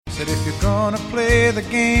Said if you're gonna play the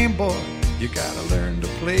game, boy, you gotta learn to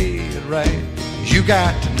play it right. You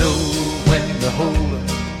got to know when to hold up,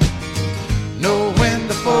 know when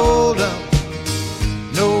to fold up,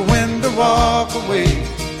 know when to walk away,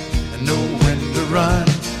 and know when to run.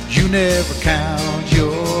 You never count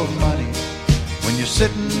your money when you're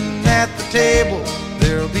sitting at the table.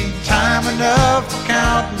 There'll be time enough for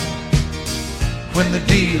counting when the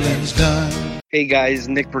dealing's done. Hey guys,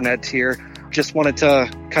 Nick Burnett here. Just wanted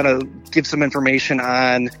to kind of give some information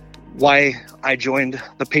on why I joined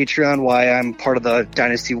the Patreon, why I'm part of the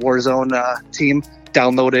Dynasty Warzone team.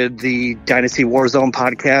 Downloaded the Dynasty Warzone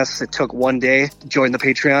podcast. It took one day to join the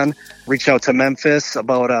Patreon. Reached out to Memphis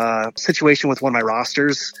about a situation with one of my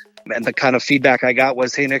rosters. And the kind of feedback I got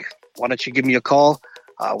was, hey, Nick, why don't you give me a call?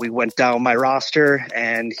 We went down my roster,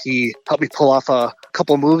 and he helped me pull off a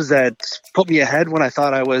couple of moves that put me ahead when I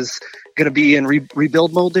thought I was going to be in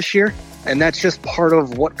rebuild mode this year. And that's just part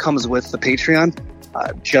of what comes with the Patreon.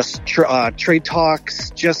 Just trade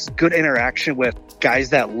talks, just good interaction with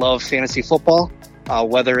guys that love fantasy football.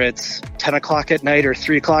 Whether it's 10 o'clock at night or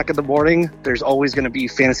 3 o'clock in the morning, there's always going to be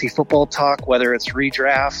fantasy football talk, whether it's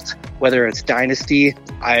redraft, whether it's dynasty.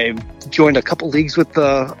 I joined a couple leagues with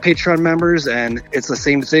the Patreon members, and it's the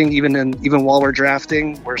same thing. Even while we're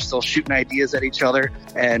drafting, we're still shooting ideas at each other.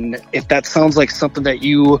 And if that sounds like something that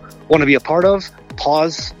you want to be a part of,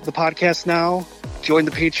 pause the podcast now, join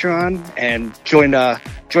the Patreon, and join a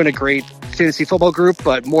great fantasy football group,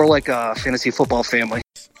 but more like a fantasy football family.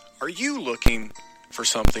 Are you looking for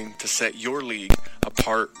something to set your league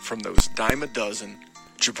apart from those dime a dozen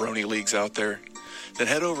jabroni leagues out there? Then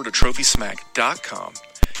head over to TrophySmack.com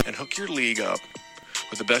and hook your league up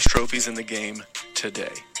with the best trophies in the game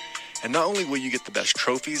today. And not only will you get the best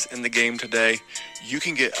trophies in the game today, you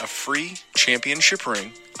can get a free championship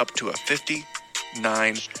ring up to a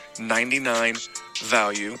 $59.99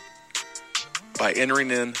 value by entering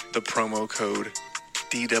in the promo code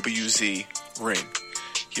DWZRing.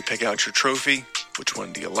 You pick out your trophy. Which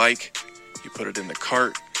one do you like? You put it in the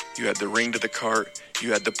cart. You add the ring to the cart.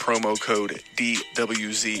 You add the promo code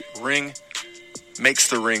DWZRing. Makes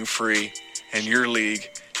the ring free, and your league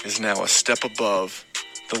is now a step above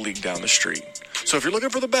the league down the street. So if you're looking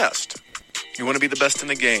for the best, you want to be the best in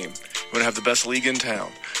the game, you want to have the best league in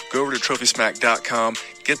town, go over to TrophySmack.com,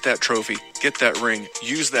 get that trophy, get that ring,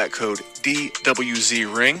 use that code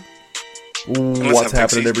DWZRing. What's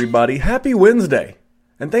happening, everybody? Happy Wednesday,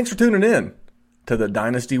 and thanks for tuning in to the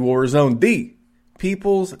Dynasty Warzone, the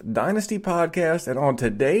People's Dynasty Podcast. And on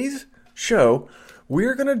today's show,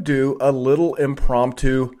 we're going to do a little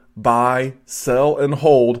impromptu buy, sell, and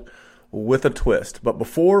hold with a twist. But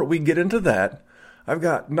before we get into that, I've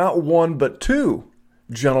got not one but two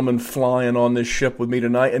gentlemen flying on this ship with me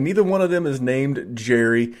tonight, and neither one of them is named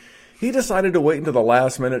Jerry. He decided to wait until the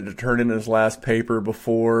last minute to turn in his last paper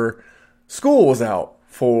before school was out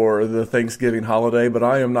for the Thanksgiving holiday, but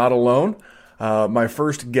I am not alone. My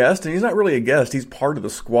first guest, and he's not really a guest, he's part of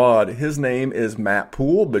the squad. His name is Matt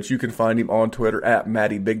Poole, but you can find him on Twitter at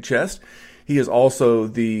Matty Big Chest. He is also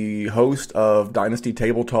the host of Dynasty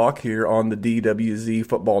Table Talk here on the DWZ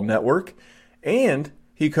Football Network, and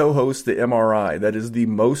he co-hosts the MRI. That is the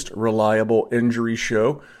most reliable injury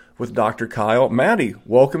show with Dr. Kyle. Matty,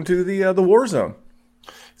 welcome to the War Zone.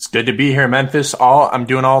 It's good to be here, Memphis. I'm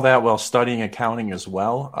doing all that while studying accounting as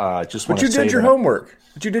well. But you did your homework.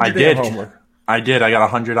 But you did your damn homework. I did. I got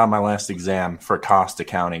 100 on my last exam for cost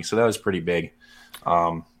accounting, so that was pretty big.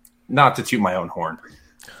 Not to toot my own horn.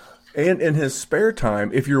 And in his spare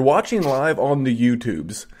time, if you're watching live on the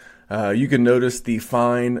YouTubes, you can notice the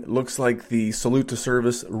fine, looks like the salute to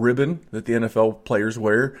service ribbon that the NFL players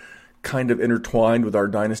wear, kind of intertwined with our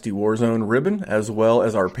Dynasty Warzone ribbon, as well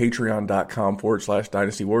as our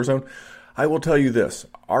patreon.com/Dynasty Warzone. I will tell you this,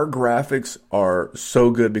 our graphics are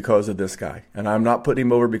so good because of this guy. And I'm not putting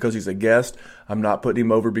him over because he's a guest. I'm not putting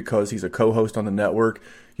him over because he's a co-host on the network.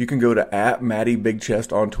 You can go to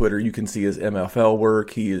 @MattyBigChest on Twitter. You can see his MFL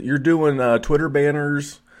work. You're doing Twitter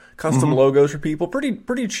banners, custom logos for people.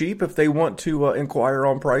 Pretty cheap if they want to inquire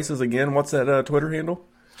on prices. Again, what's that Twitter handle?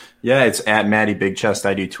 Yeah, it's @MattyBigChest.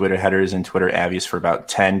 I do Twitter headers and Twitter avies for about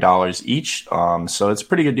 $10 each. So it's a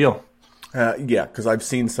pretty good deal. Yeah, because I've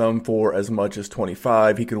seen some for as much as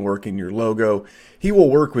 $25. He can work in your logo. He will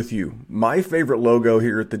work with you. My favorite logo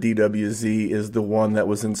here at the DWZ is the one that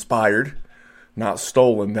was inspired, not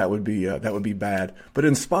stolen. That would be bad, but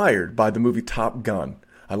inspired by the movie Top Gun.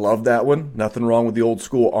 I love that one. Nothing wrong with the old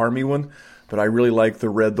school Army one, but I really like the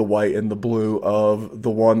red, the white, and the blue of the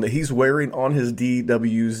one that he's wearing on his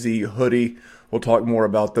DWZ hoodie. We'll talk more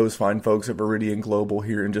about those fine folks at Viridian Global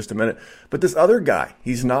here in just a minute. But this other guy,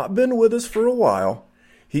 he's not been with us for a while.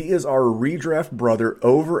 He is our redraft brother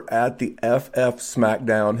over at the FF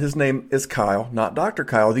SmackDown. His name is Kyle, not Dr.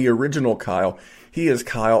 Kyle, the original Kyle. He is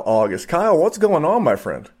Kyle August. Kyle, what's going on, my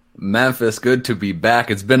friend? Memphis, good to be back.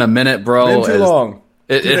 It's been a minute, bro. Been too long.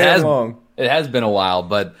 It has been a while,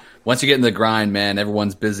 but once you get in the grind, man,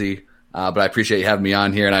 everyone's busy. But I appreciate you having me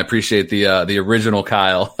on here, and I appreciate the original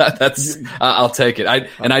Kyle. I'll take it.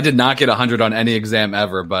 I did not get 100 on any exam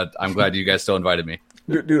ever, but I'm glad you guys still invited me.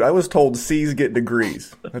 Dude, I was told C's get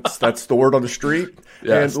degrees. That's the word on the street.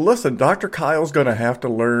 Yes. And listen, Dr. Kyle's going to have to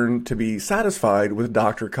learn to be satisfied with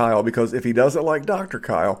Dr. Kyle, because if he doesn't like Dr.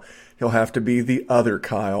 Kyle, he'll have to be the other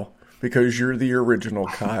Kyle, because you're the original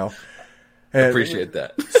Kyle. And appreciate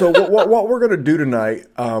that. So what we're going to do tonight,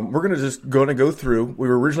 we're going to go through. We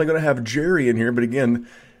were originally going to have Jerry in here, but again,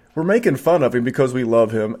 we're making fun of him because we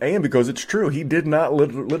love him and because it's true. He did not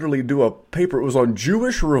literally do a paper. It was on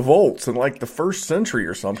Jewish revolts in like the 1st century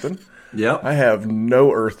or something. Yep. I have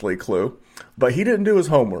no earthly clue. But he didn't do his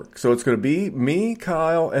homework. So it's going to be me,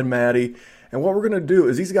 Kyle, and Maddie. And what we're going to do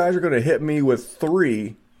is these guys are going to hit me with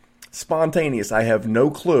 3 spontaneous. I have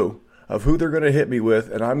no clue of who they're going to hit me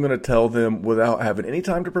with, and I'm going to tell them without having any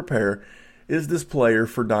time to prepare, is this player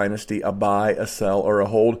for Dynasty a buy, a sell, or a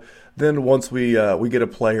hold? Then once we get a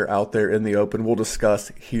player out there in the open, we'll discuss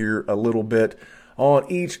here a little bit on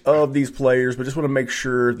each of these players, but just want to make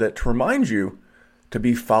sure that to remind you to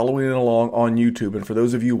be following along on YouTube. And for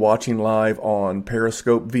those of you watching live on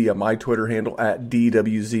Periscope via my Twitter handle at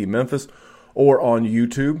DWZMemphis or on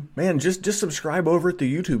YouTube, man, just subscribe over at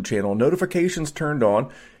the YouTube channel. Notifications turned on.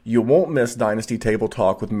 You won't miss Dynasty Table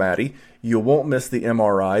Talk with Maddie. You won't miss the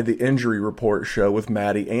MRI, the Injury Report show with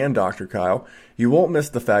Maddie and Dr. Kyle. You won't miss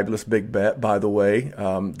the Fabulous Big Bet, by the way.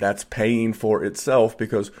 That's paying for itself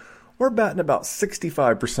because we're batting about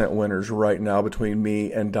 65% winners right now between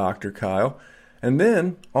me and Dr. Kyle. And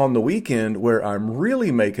then on the weekend, where I'm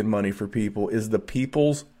really making money for people, is the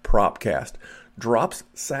People's Propcast. Drops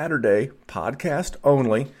Saturday, podcast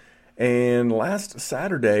only. And last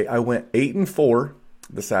Saturday, I went 8-4.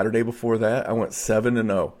 The Saturday before that, I went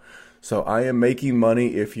 7-0. So I am making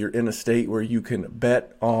money if you're in a state where you can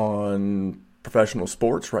bet on professional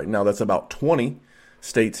sports. Right now, that's about 20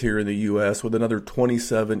 states here in the U.S., with another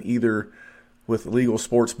 27 either with legal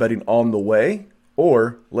sports betting on the way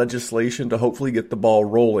or legislation to hopefully get the ball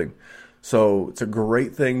rolling. So it's a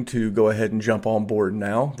great thing to go ahead and jump on board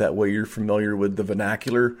now. That way you're familiar with the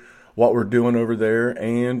vernacular, what we're doing over there,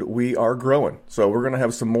 and we are growing. So we're going to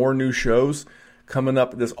have some more new shows coming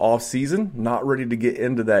up this off season. Not ready to get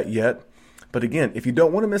into that yet. But again, if you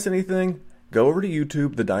don't want to miss anything, go over to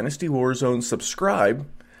YouTube, the Dynasty Warzone, subscribe,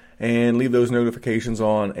 and leave those notifications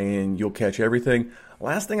on, and you'll catch everything.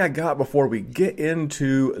 Last thing I got before we get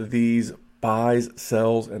into these buys,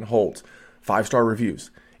 sells, and holds. 5-star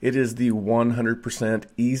reviews. It is the 100%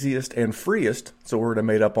 easiest and freest, so we're going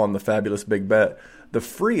to made up on the Fabulous Big Bet, the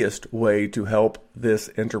freest way to help this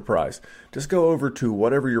enterprise. Just go over to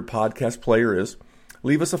whatever your podcast player is,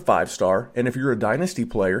 leave us a 5-star, and if you're a Dynasty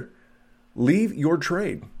player, leave your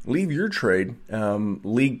trade. Leave your trade,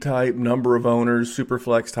 league type, number of owners,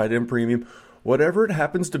 Superflex, tight end premium, whatever it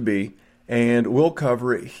happens to be, and we'll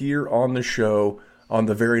cover it here on the show on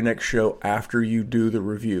the very next show after you do the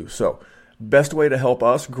review. So, best way to help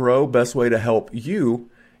us grow, best way to help you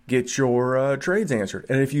get your trades answered.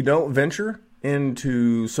 And if you don't venture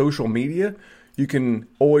into social media, you can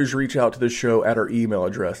always reach out to the show at our email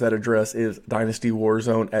address. That address is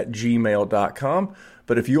dynastywarzone@gmail.com.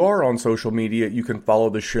 But if you are on social media, you can follow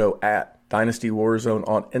the show at Dynasty Warzone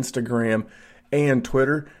on Instagram and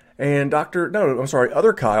Twitter. And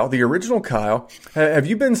other Kyle, the original Kyle, have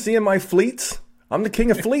you been seeing my fleets? I'm the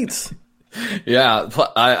king of fleets. Yeah,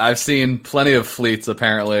 I've seen plenty of fleets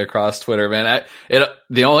apparently across Twitter, man.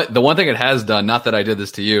 The one thing it has done, not that I did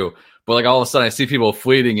this to you, but like all of a sudden I see people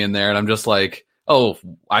fleeting in there, and I'm just like, oh,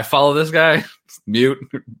 I follow this guy, mute,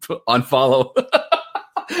 unfollow.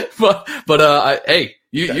 Hey,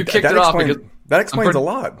 you kicked it off because that explains a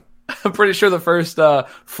lot. I'm pretty sure the first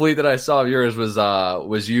fleet that I saw of yours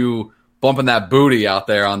was you bumping that booty out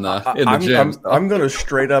there in the gym. I'm going to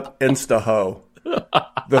straight up insta-ho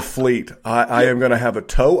the fleet. I am going to have a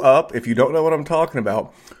toe up. If you don't know what I'm talking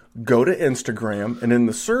about, go to Instagram, and in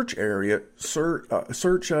the search area, search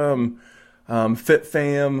FitFam,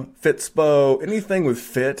 Fitspo, anything with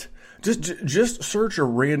fit. Just search a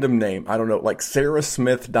random name. I don't know, like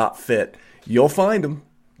sarahsmith.fit. You'll find them.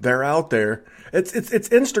 They're out there. It's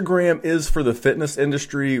Instagram is for the fitness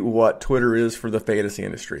industry what Twitter is for the fantasy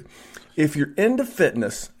industry. If you're into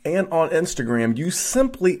fitness and on Instagram, you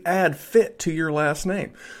simply add fit to your last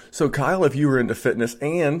name. So Kyle, if you were into fitness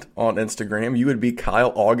and on Instagram, you would be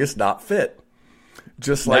kyleaugust.fit.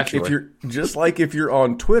 Just like if you're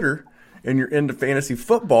on Twitter and you're into fantasy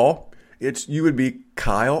football, you would be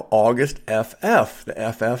Kyle August FF,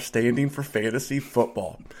 the FF standing for fantasy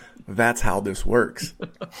football. That's how this works.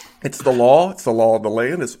 It's the law. It's the law of the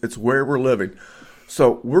land. It's where we're living.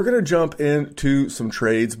 So we're going to jump into some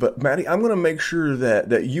trades, but Maddie, I'm going to make sure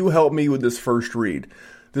that you help me with this first read.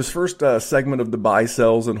 This first segment of the buy,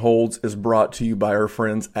 sells, and holds is brought to you by our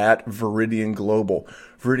friends at Viridian Global.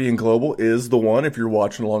 Viridian Global is the one, if you're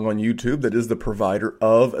watching along on YouTube, that is the provider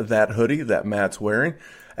of that hoodie that Matt's wearing,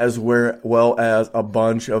 as well as a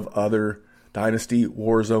bunch of other Dynasty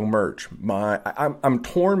Warzone merch. I'm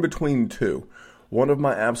torn between two. One of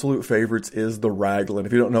my absolute favorites is the Raglan.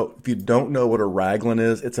 If you don't know what a Raglan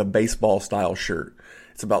is, it's a baseball style shirt.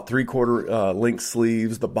 It's about 3/4 length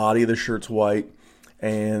sleeves. The body of the shirt's white.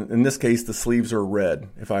 And in this case, the sleeves are red,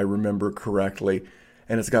 if I remember correctly.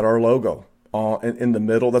 And it's got our logo in the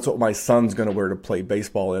middle. That's what my son's going to wear to play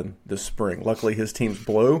baseball in this spring. Luckily, his team's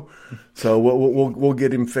blue, so we'll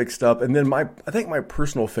get him fixed up. And then I think my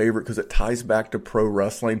personal favorite, because it ties back to pro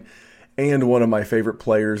wrestling, and one of my favorite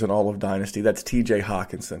players in all of Dynasty, that's TJ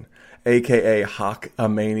Hawkinson, a.k.a.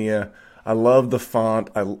 Hawkamania. I love the font.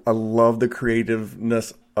 I love the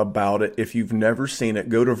creativeness about it. If you've never seen it,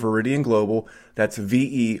 go to Viridian Global. That's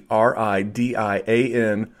VERIDIAN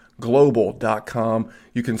global.com.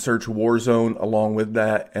 You can search Warzone along with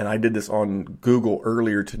that. And I did this on Google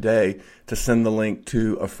earlier today to send the link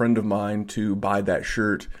to a friend of mine to buy that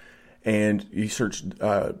shirt. And you search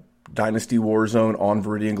Dynasty Warzone on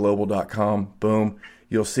ViridianGlobal.com. Boom.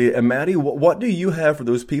 You'll see it. And Maddie, what do you have for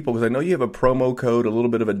those people? Because I know you have a promo code, a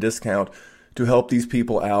little bit of a discount to help these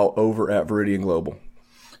people out over at Viridian Global.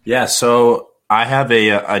 Yeah, so I have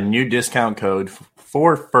a new discount code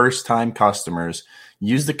for first-time customers.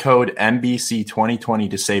 Use the code MBC2020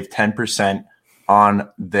 to save 10% on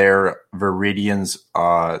their Viridian's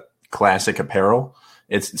classic apparel.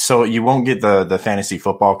 So you won't get the Fantasy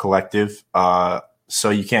Football Collective. So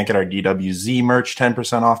you can't get our DWZ merch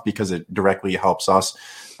 10% off because it directly helps us.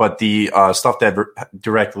 But the stuff that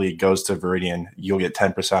directly goes to Viridian, you'll get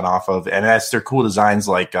 10% off of. And that's their cool designs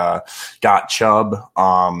like Got Chubb.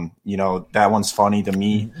 That one's funny to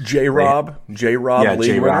me. J-Rob. Yeah,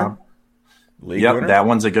 J-Rob. Yep, winner. That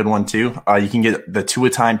one's a good one too. You can get the Two a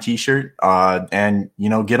Time t-shirt and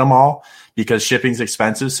get them all because shipping's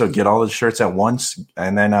expensive. So get all the shirts at once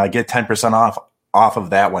and then get 10% off of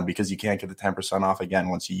that one because you can't get the 10% off again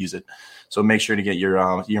once you use it. So make sure to get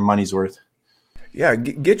your money's worth. Yeah,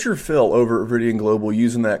 get your fill over at Viridian Global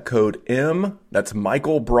using that code that's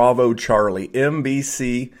Michael Bravo Charlie,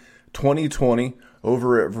 MBC 2020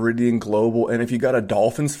 over at Viridian Global. And if you got a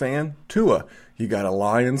Dolphins fan, Tua. You got a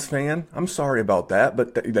Lions fan, I'm sorry about that,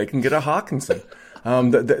 but they can get a Hawkinson.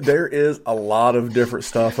 There is a lot of different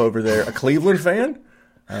stuff over there. A Cleveland fan?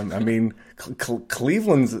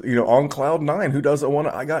 Cleveland's on cloud nine. Who doesn't want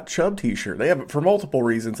I got Chubb t-shirt? They have it for multiple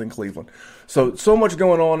reasons in Cleveland. So much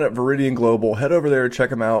going on at Viridian Global. Head over there, check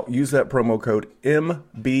them out. Use that promo code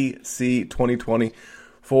MBC2020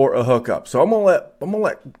 for a hookup. So I'm gonna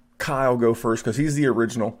let Kyle go first because he's the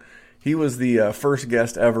original. He was the first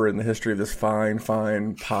guest ever in the history of this fine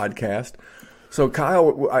podcast. So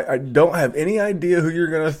Kyle, I don't have any idea who you're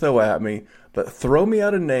going to throw at me, but throw me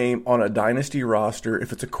out a name on a Dynasty roster.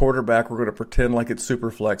 If it's a quarterback, we're going to pretend like it's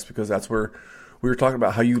Superflex because that's where we were talking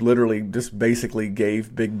about how you literally just basically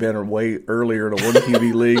gave Big Ben away earlier in a one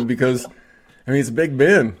QB league because, it's Big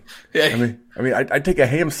Ben. Yeah. I'd take a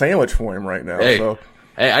ham sandwich for him right now. Hey. So.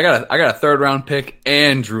 Hey, I got a third round pick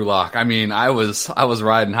and Drew Lock. I was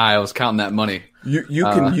riding high. I was counting that money. You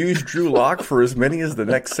can use Drew Lock for as many as the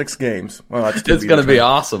next 6 games. Well, it's going to be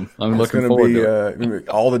awesome. I'm looking forward to it.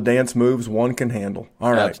 All the dance moves one can handle.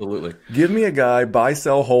 All right, absolutely. Give me a guy, buy,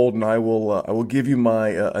 sell, hold, and I will give you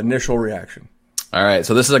my initial reaction. All right,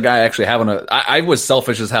 so this is a guy actually I was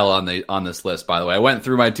selfish as hell on this list, by the way. I went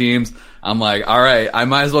through my teams. I'm like, all right, I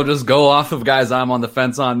might as well just go off of guys I'm on the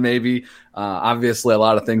fence on maybe. Obviously, a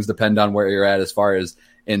lot of things depend on where you're at as far as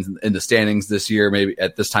in the standings this year. Maybe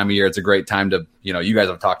at this time of year, it's a great time to, you guys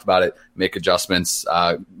have talked about it, make adjustments,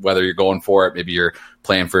 whether you're going for it, maybe you're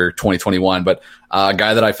playing for 2021. But a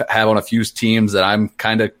guy that I have on a few teams that I'm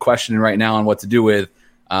kind of questioning right now on what to do with,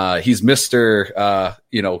 he's Mr.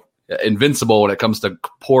 Invincible when it comes to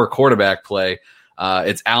poor quarterback play.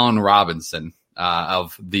 It's Allen Robinson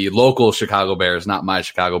of the local Chicago Bears, not my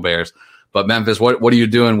Chicago Bears. But Memphis, what are you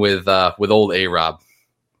doing with old A-Rob?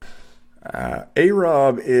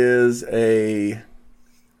 A-Rob is I'm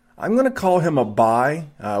going to call him a buy.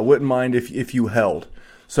 Wouldn't mind if you held.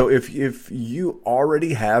 So if you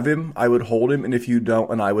already have him, I would hold him, and if you don't,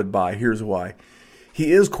 and I would buy. Here's why.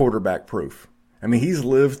 He is quarterback proof. I mean, he's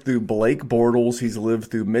lived through Blake Bortles, he's lived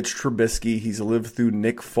through Mitch Trubisky, he's lived through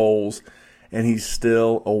Nick Foles, and he's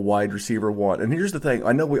still a wide receiver one. And here's the thing.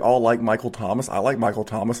 I know we all like Michael Thomas. I like Michael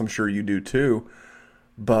Thomas. I'm sure you do too.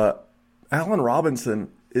 But Allen Robinson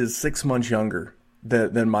is 6 months younger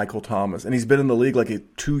than Michael Thomas. And he's been in the league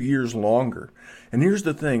like 2 years longer. And here's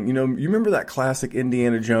the thing. You remember that classic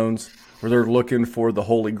Indiana Jones where they're looking for the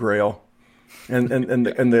Holy Grail? And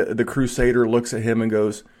the Crusader looks at him and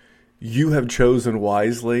goes, "You have chosen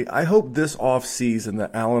wisely." I hope this offseason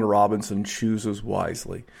that Allen Robinson chooses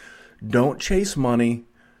wisely. Don't chase money.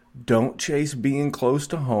 Don't chase being close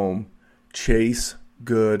to home. Chase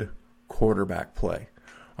good quarterback play.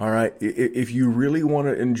 All right? If you really want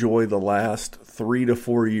to enjoy the last 3 to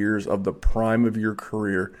 4 years of the prime of your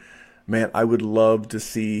career, man, I would love to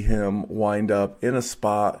see him wind up in a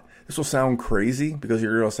spot. This will sound crazy because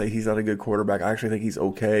you're going to say he's not a good quarterback. I actually think he's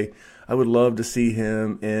okay. I would love to see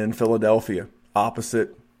him in Philadelphia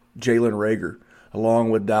opposite Jalen Reagor, along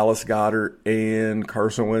with Dallas Goedert and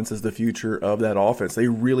Carson Wentz as the future of that offense. They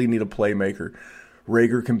really need a playmaker.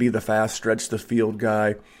 Reagor can be the fast stretch the field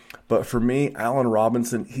guy. But for me, Allen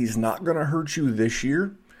Robinson, he's not going to hurt you this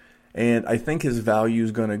year. And I think his value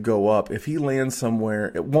is going to go up. If he lands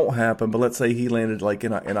somewhere, it won't happen, but let's say he landed like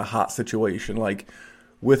in a hot situation, like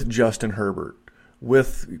with Justin Herbert,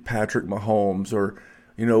 with Patrick Mahomes, or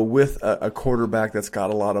with a quarterback that's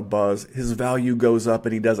got a lot of buzz, his value goes up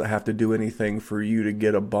and he doesn't have to do anything for you to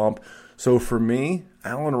get a bump. So for me,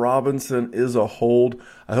 Allen Robinson is a hold.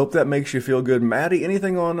 I hope that makes you feel good. Maddie,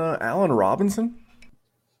 anything on Allen Robinson?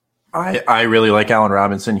 I really like Allen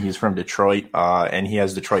Robinson. He's from Detroit, and he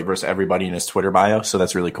has Detroit versus everybody in his Twitter bio, so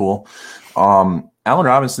that's really cool. Allen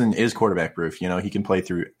Robinson is quarterback proof. He can play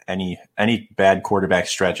through any bad quarterback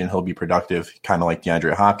stretch and he'll be productive, kind of like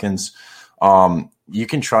DeAndre Hopkins. You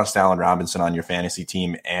can trust Allen Robinson on your fantasy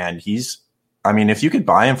team, and if you could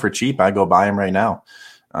buy him for cheap, I'd go buy him right now.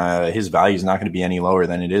 His value is not going to be any lower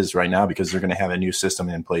than it is right now because they're going to have a new system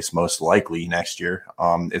in place most likely next year.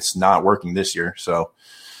 It's not working this year, so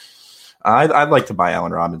I'd like to buy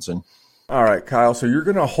Allen Robinson. All right, Kyle, so you're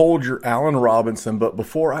going to hold your Allen Robinson, but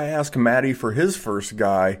before I ask Matty for his first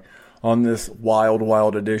guy on this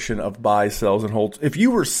wild edition of buy, sells, and holds, if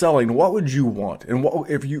you were selling, what would you want? And what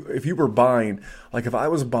if you were buying, like if I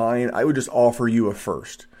was buying, I would just offer you a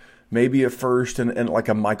first. Maybe a first and like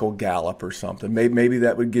a Michael Gallup or something. Maybe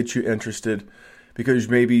that would get you interested because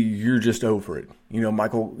maybe you're just over it.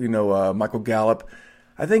 Michael Gallup,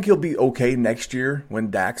 I think he'll be okay next year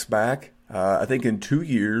when Dak's back. I think in 2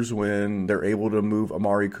 years when they're able to move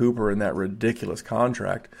Amari Cooper in that ridiculous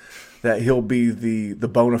contract, that he'll be the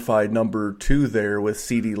bona fide number 2 there with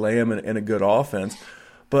CeeDee Lamb and a good offense.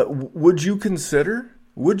 But would you consider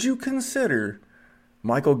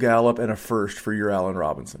Michael Gallup and a first for your Allen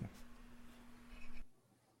Robinson?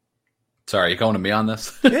 Sorry, you going to me on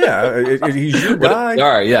this? Yeah, he's your guy. All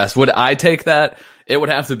right, yes. Would I take that? It would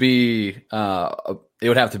have to be.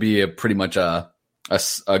 Pretty much a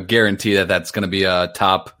guarantee that that's going to be a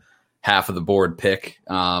top half of the board pick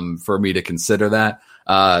for me to consider that.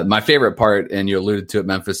 My favorite part, and you alluded to it,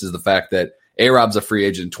 Memphis, is the fact that A-Rob's a free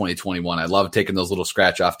agent in 2021. I love taking those little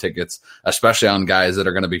scratch-off tickets, especially on guys that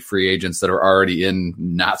are going to be free agents that are already in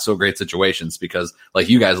not-so-great situations because, like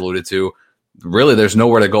you guys alluded to, really there's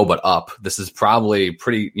nowhere to go but up. This is probably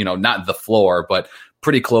pretty, not the floor, but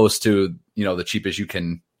pretty close to, the cheapest you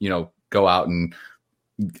can, go out and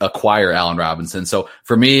acquire Allen Robinson. So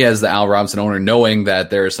for me as the Allen Robinson owner, knowing that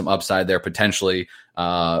there is some upside there potentially,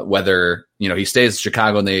 whether, he stays in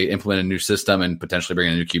Chicago and they implement a new system and potentially bring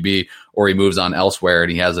in a new QB, or he moves on elsewhere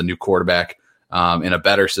and he has a new quarterback in a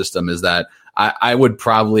better system, is that I would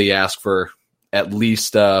probably ask for at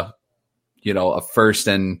least, a first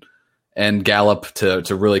and Gallup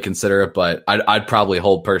to really consider it. But I'd probably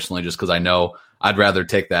hold personally just because I know I'd rather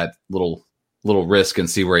take that little risk and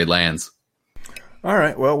see where he lands. All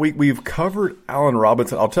right. Well, we've covered Allen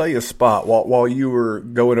Robinson. I'll tell you a spot while you were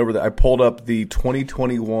going over that. I pulled up the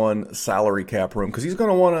 2021 salary cap room because he's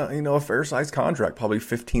going to want a fair sized contract, probably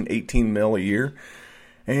 15, 18 mil a year.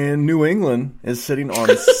 And New England is sitting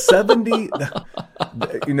on 70.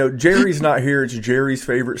 Jerry's not here. It's Jerry's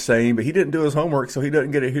favorite saying, but he didn't do his homework, so he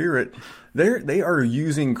doesn't get to hear it. They are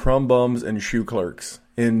using crumb bums and shoe clerks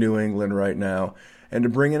in New England right now. And to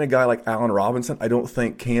bring in a guy like Allen Robinson, I don't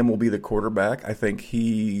think Cam will be the quarterback. I think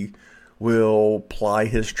he will ply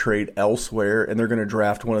his trade elsewhere, and they're going to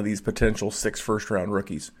draft one of these potential 6 first-round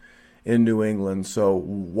rookies in New England. So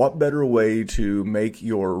what better way to make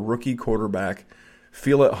your rookie quarterback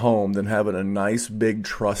feel at home than having a nice, big,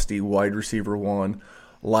 trusty wide receiver one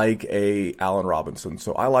like a Allen Robinson.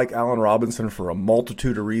 So I like Allen Robinson for a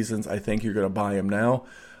multitude of reasons. I think you're going to buy him now.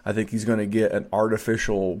 I think he's going to get an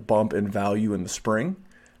artificial bump in value in the spring.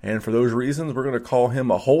 And for those reasons, we're going to call him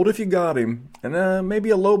a hold if you got him, and maybe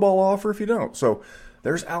a low ball offer if you don't. So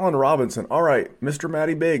there's Allen Robinson. All right, Mr.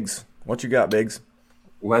 Matty Biggs, what you got, Biggs?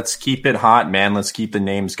 Let's keep it hot, man. Let's keep the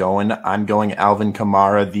names going. I'm going Alvin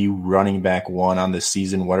Kamara, the running back 1 on the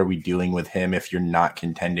season. What are we doing with him if you're not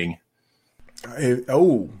contending? I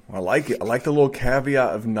like it. I like the little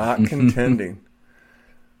caveat of not contending.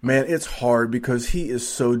 Man, it's hard because he is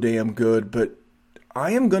so damn good, but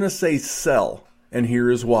I am going to say sell, and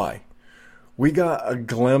here is why. We got a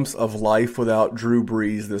glimpse of life without Drew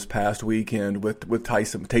Brees this past weekend with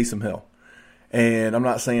Taysom Hill. And I'm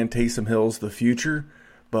not saying Taysom Hill's the future,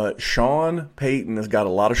 but Sean Payton has got a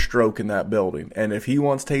lot of stroke in that building. And if he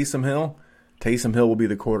wants Taysom Hill will be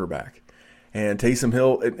the quarterback. And Taysom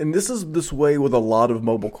Hill, and this is this way with a lot of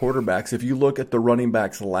mobile quarterbacks. If you look at the running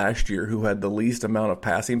backs last year who had the least amount of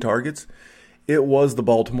passing targets, it was the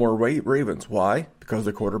Baltimore Ravens. Why? Because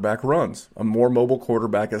the quarterback runs. A more mobile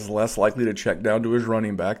quarterback is less likely to check down to his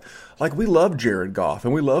running back. Like, we love Jared Goff,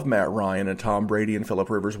 and we love Matt Ryan and Tom Brady and Phillip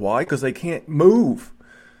Rivers. Why? Because they can't move.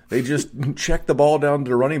 They just check the ball down to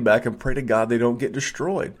the running back and pray to God they don't get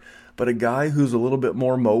destroyed. But a guy who's a little bit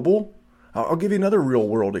more mobile, I'll give you another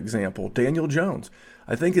real-world example. Daniel Jones.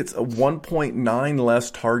 I think it's a 1.9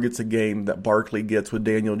 less targets a game that Barkley gets with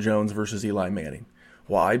Daniel Jones versus Eli Manning.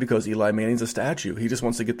 Why? Because Eli Manning's a statue. He just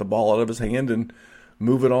wants to get the ball out of his hand and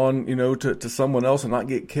move it on, to someone else and not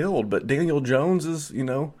get killed. But Daniel Jones is,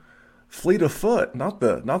 fleet of foot, not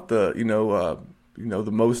the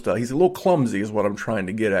most. He's a little clumsy, is what I'm trying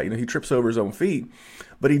to get at. He trips over his own feet,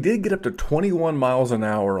 but he did get up to 21 miles an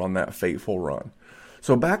hour on that fateful run.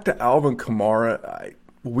 So back to Alvin Kamara,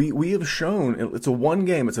 we have shown it's a one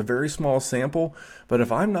game, it's a very small sample, but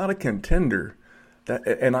if I'm not a contender,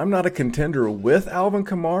 and I'm not a contender with Alvin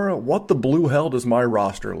Kamara, what the blue hell does my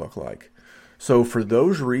roster look like? So for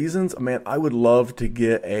those reasons, man, I would love to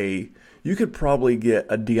get you could probably get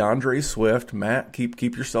a DeAndre Swift. Matt, keep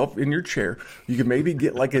yourself in your chair. You could maybe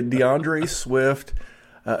get like a DeAndre Swift,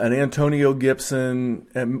 an Antonio Gibson,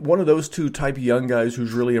 and one of those two type young guys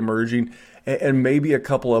who's really emerging, and maybe a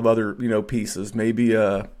couple of other, pieces. Maybe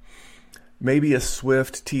a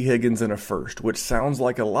Swift, T. Higgins, and a first, which sounds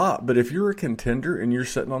like a lot. But if you're a contender and you're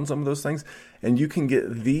sitting on some of those things and you can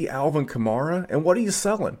get the Alvin Kamara, and what are you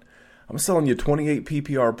selling? I'm selling you 28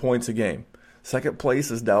 PPR points a game. Second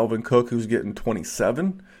place is Dalvin Cook, who's getting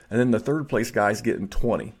 27. And then the third place guy's getting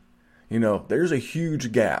 20. There's a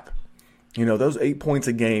huge gap. Those 8 points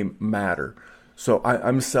a game matter. So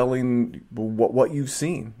I'm selling what you've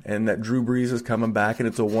seen, and that Drew Brees is coming back, and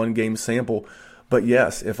it's a one-game sample. But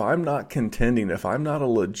yes, if I'm not contending, if I'm not a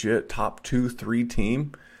legit top 2-3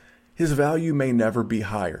 team, his value may never be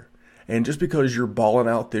higher. And just because you're balling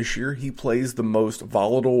out this year, he plays the most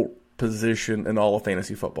volatile position in all of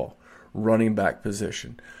fantasy football, running back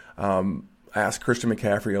position. Ask Christian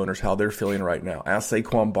McCaffrey owners how they're feeling right now. Ask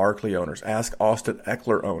Saquon Barkley owners. Ask Austin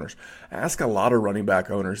Eckler owners. Ask a lot of running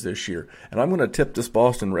back owners this year. And I'm going to tip this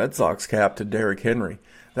Boston Red Sox cap to Derrick Henry.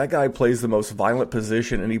 That guy plays the most violent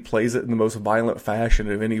position, and he plays it in the most violent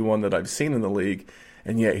fashion of anyone that I've seen in the league.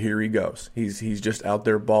 And yet here he goes. He's just out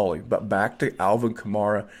there balling. But back to Alvin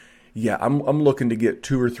Kamara. Yeah, I'm looking to get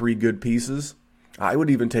 2 or 3 good pieces. I would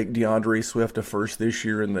even take DeAndre Swift to first this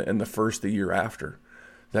year and the first the year after.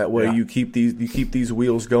 That way you keep these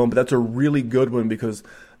wheels going. But that's a really good one, because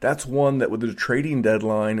that's one that with the trading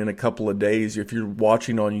deadline in a couple of days, if you're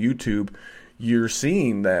watching on YouTube, you're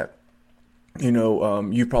seeing that,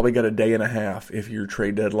 you've probably got a day and a half if your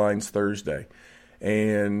trade deadline's Thursday.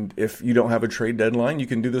 And if you don't have a trade deadline, you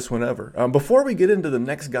can do this whenever. Before we get into the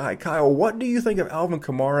next guy, Kyle, what do you think of Alvin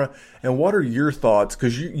Kamara, and what are your thoughts?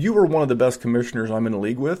 Because you were one of the best commissioners I'm in the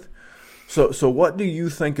league with. So what do you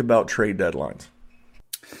think about trade deadlines?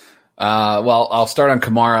 Well, I'll start on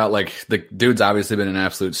Kamara. Like, the dude's obviously been an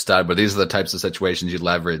absolute stud, but these are the types of situations you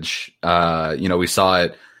leverage. We saw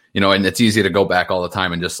it, and it's easy to go back all the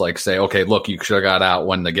time and just like say, okay, look, you should have got out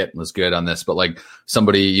when the getting was good on this. But like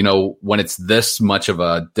somebody, when it's this much of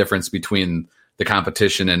a difference between the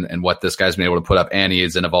competition and what this guy's been able to put up, and he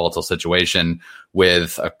is in a volatile situation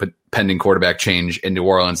with a pending quarterback change in New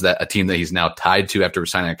Orleans, that a team that he's now tied to after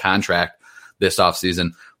signing a contract this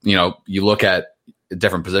offseason. You look at a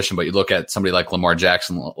different position, but you look at somebody like Lamar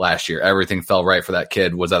Jackson last year, everything fell right for that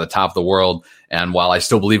kid, was at the top of the world. And while I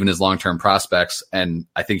still believe in his long-term prospects, and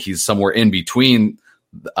I think he's somewhere in between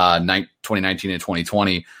 2019 and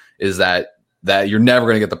 2020, is that that you're never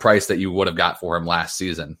going to get the price that you would have got for him last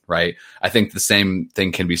season, right? I think the same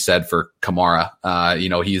thing can be said for Kamara.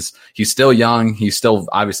 He's still young. He's still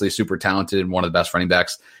obviously super talented and one of the best running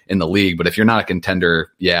backs in the league. But if you're not a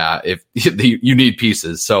contender, if you need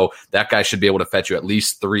pieces. So that guy should be able to fetch you at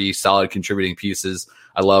least 3 solid contributing pieces.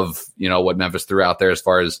 I love, what Memphis threw out there as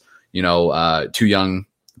far as, 2 young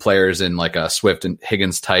players in like a Swift and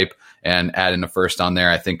Higgins type, and add in a first on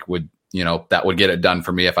there, I think that would get it done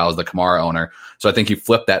for me if I was the Kamara owner. So I think you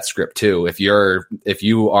flip that script too. If you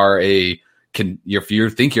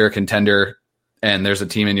think you're a contender and there's a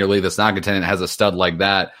team in your league that's not contending, has a stud like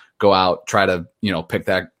that, go out, try to,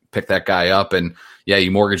 pick that guy up. And yeah,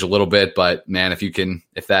 you mortgage a little bit, but man,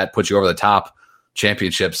 if that puts you over the top,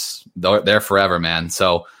 championships, they're forever, man.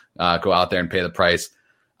 So go out there and pay the price.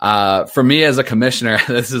 For me as a commissioner,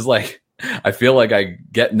 this is like, I feel like I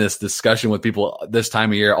get in this discussion with people this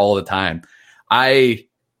time of year all the time. I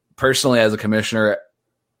personally, as a commissioner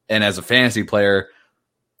and as a fantasy player,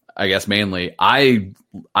 I guess mainly, I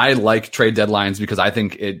like trade deadlines because I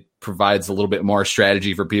think it provides a little bit more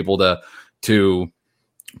strategy for people to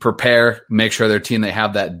prepare, make sure their team, they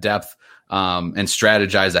have that depth, and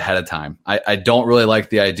strategize ahead of time. I don't really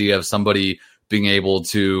like the idea of somebody being able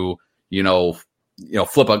to,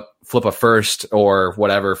 flip a first or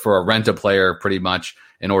whatever for a rent a player pretty much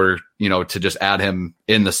in order, to just add him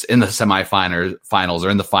in the semifinals or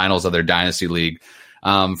in the finals of their dynasty league.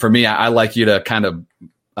 For me, I like you to kind of,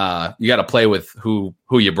 you got to play with who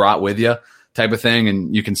you brought with you type of thing.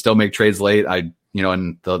 And you can still make trades late.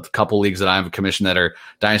 In the couple leagues that I'm commissioned that are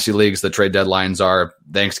dynasty leagues, the trade deadlines are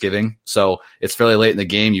Thanksgiving. So it's fairly late in the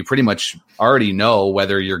game. You pretty much already know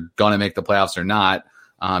whether you're going to make the playoffs or not.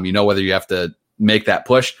 Whether you have to make that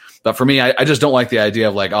push. But for me, I just don't like the idea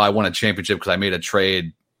of like, I won a championship because I made a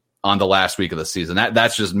trade on the last week of the season.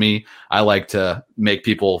 That's just me. I like to make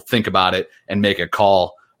people think about it and make a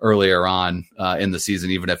call earlier on in the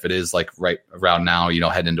season, even if it is like right around now,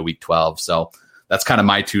 heading into week 12. So that's kind of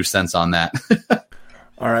my 2 cents on that.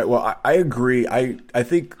 All right. Well, I agree. I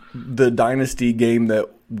think the dynasty game that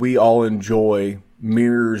we all enjoy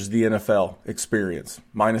mirrors the NFL experience,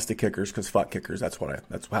 minus the kickers, because fuck kickers. That's how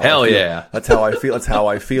I feel. Yeah. That's how I feel. That's how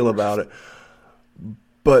I feel about it.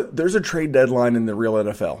 But there's a trade deadline in the real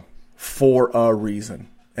NFL for a reason,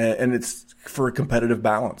 and it's for a competitive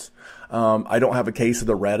balance. I don't have a case of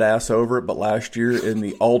the red ass over it, but last year in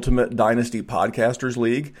the Ultimate Dynasty Podcasters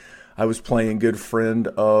League, I was playing good friend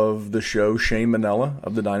of the show, Shane Manella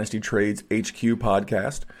of the Dynasty Trades HQ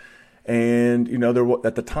podcast. And,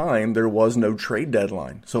 at the time, there was no trade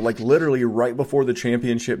deadline. So, like, literally right before the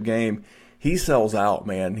championship game, he sells out,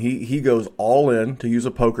 man. He goes all in, to use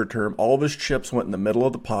a poker term. All of his chips went in the middle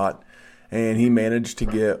of the pot, and he managed to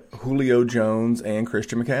get Julio Jones and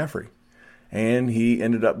Christian McCaffrey. And he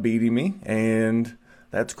ended up beating me, and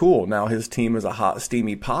that's cool. Now his team is a hot,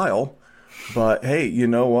 steamy pile, but, hey, you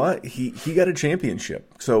know what? He got a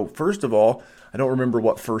championship. So, first of all, I don't remember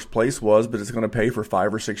what first place was, but it's going to pay for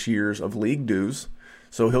 5 or 6 years of league dues.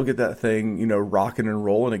 So he'll get that thing, rocking and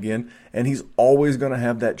rolling again. And he's always going to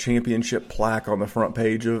have that championship plaque on the front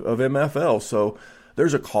page of MFL. So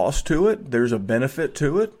there's a cost to it. There's a benefit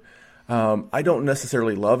to it. I don't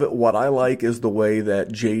necessarily love it. What I like is the way that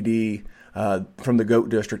JD from the GOAT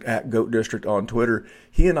District, at GOAT District on Twitter,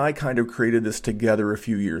 he and I kind of created this together a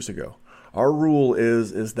few years ago. Our rule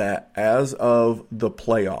is that as of the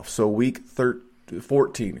playoffs, so week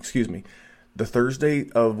 14, the Thursday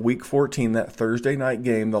of week 14, that Thursday night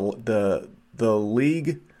game, the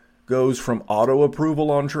league goes from auto approval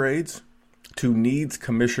on trades to needs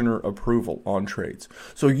commissioner approval on trades.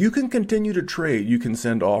 So you can continue to trade, you can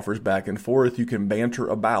send offers back and forth, you can banter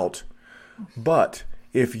about, but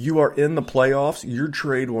if you are in the playoffs, your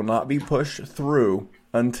trade will not be pushed through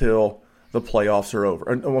until the playoffs are over.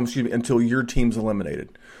 Until your team's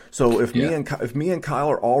eliminated. So if me and Kyle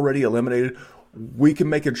are already eliminated, we can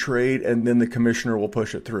make a trade and then the commissioner will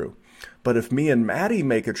push it through. But if me and Maddie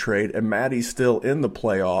make a trade and Maddie's still in the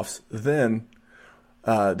playoffs, then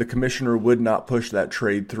the commissioner would not push that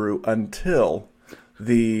trade through until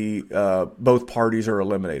the both parties are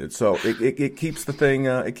eliminated. So it keeps the thing,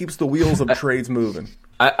 it keeps the wheels of trades moving.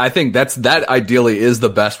 I think that ideally is the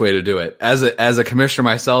best way to do it. As a commissioner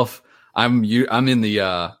myself, I'm in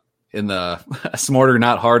the smarter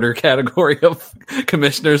not harder category of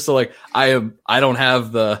commissioners. So like I don't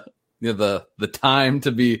have the time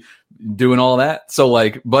to be doing all that. So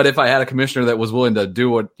like, but if I had a commissioner that was willing to do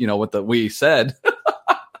what we said,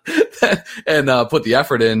 and put the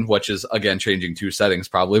effort in, which is, again, changing 2 settings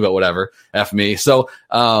probably, but whatever, F me. So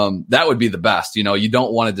that would be the best. You know, you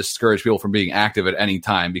don't want to discourage people from being active at any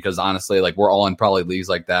time, because honestly, like, we're all in probably leagues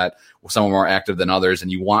like that, some are more active than others,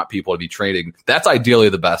 and you want people to be trading. That's ideally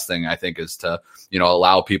the best thing, I think, is to, you know,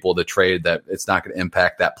 allow people to trade that it's not going to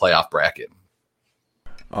impact that playoff bracket.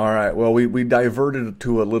 All right. Well, we diverted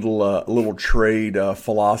to a little trade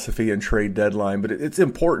philosophy and trade deadline, but it's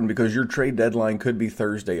important because your trade deadline could be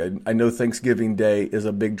Thursday. I know Thanksgiving Day is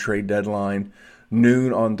a big trade deadline.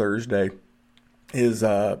 Noon on Thursday is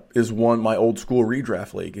my old school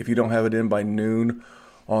redraft league. If you don't have it in by noon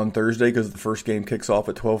on Thursday, because the first game kicks off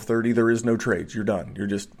at 12:30, there is no trades. You're done.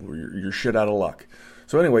 You're shit out of luck.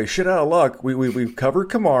 So anyway, shit out of luck. We've covered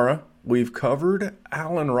Kamara. We've covered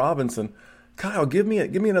Allen Robinson. Kyle, give me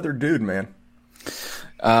another dude, man.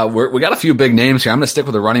 We got a few big names here. I'm going to stick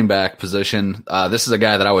with the running back position. This is a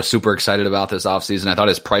guy that I was super excited about this offseason. I thought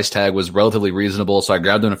his price tag was relatively reasonable, so I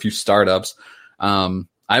grabbed him in a few startups. I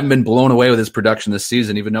haven't been blown away with his production this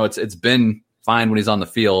season, even though it's been fine when he's on the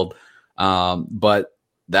field. But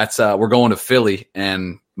that's we're going to Philly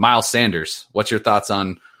and Miles Sanders. What's your thoughts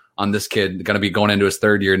on this kid? Going to be going into his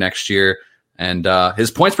 3rd year next year. And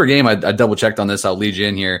his points per game, I double-checked on this. I'll lead you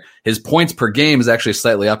in here. His points per game is actually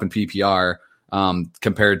slightly up in PPR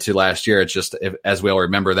compared to last year. It's just, as we all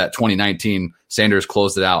remember, that 2019 Sanders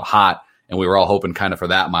closed it out hot, and we were all hoping kind of for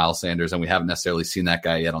that Miles Sanders, and we haven't necessarily seen that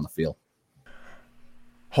guy yet on the field.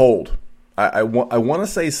 Hold. I want to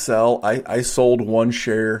say sell. I sold 1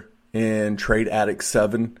 share in Trade Addict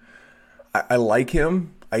 7. I like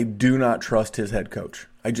him. I do not trust his head coach.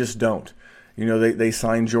 I just don't. You know, they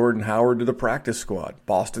signed Jordan Howard to the practice squad.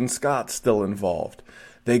 Boston Scott's still involved.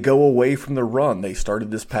 They go away from the run. They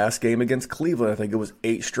started this past game against Cleveland. I think it was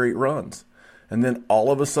 8 straight runs. And then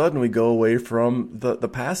all of a sudden we go away from the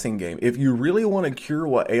passing game. If you really want to cure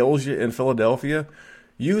what ails you in Philadelphia,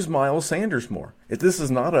 use Miles Sanders more. If this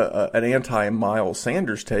is not an anti-Miles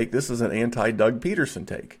Sanders take, this is an anti-Doug Peterson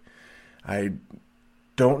take. I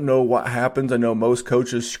don't know what happens. I know most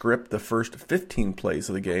coaches script the first 15 plays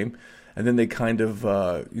of the game, and then they kind of,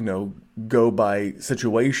 go by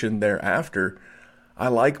situation thereafter. I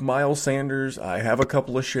like Miles Sanders. I have a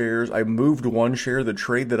couple of shares. I moved 1 share. The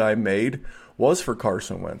trade that I made was for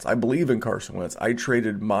Carson Wentz. I believe in Carson Wentz. I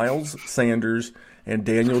traded Miles Sanders and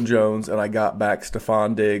Daniel Jones, and I got back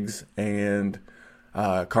Stephon Diggs and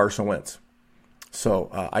Carson Wentz. So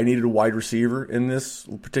I needed a wide receiver in this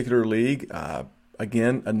particular league.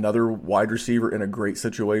 Again, another wide receiver in a great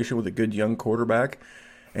situation with a good young quarterback.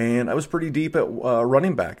 And I was pretty deep at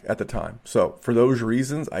running back at the time. So for those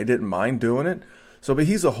reasons, I didn't mind doing it. So, but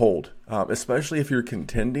he's a hold, especially if you're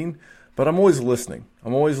contending. But I'm always listening.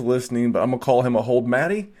 But I'm going to call him a hold.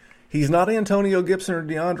 Matty, he's not Antonio Gibson or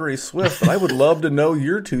DeAndre Swift, but I would love to know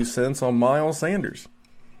your 2 cents on Miles Sanders.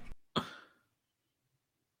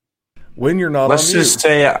 When you're not Let's on just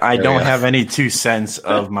say I don't have any 2 cents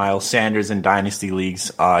of Miles Sanders in Dynasty Leagues.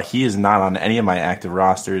 He is not on any of my active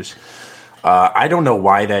rosters. I don't know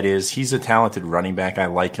why that is. He's a talented running back. I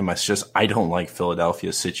like him. It's just I don't like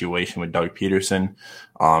Philadelphia's situation with Doug Peterson.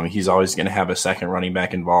 He's always going to have a second running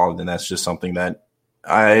back involved, and that's just something that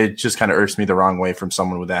it just kind of irks me the wrong way from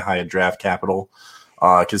someone with that high a draft capital.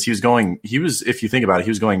 Because if you think about it, he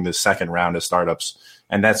was going the second round of startups,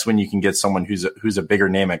 and that's when you can get someone who's a bigger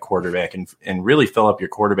name at quarterback and really fill up your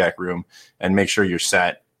quarterback room and make sure you're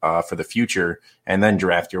set for the future, and then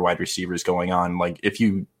draft your wide receivers going on. Like if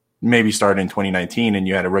you maybe started in 2019 and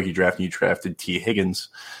you had a rookie draft and you drafted T. Higgins,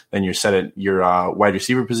 then you're set at your wide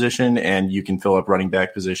receiver position and you can fill up running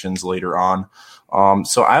back positions later on.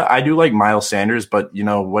 So I do like Miles Sanders, but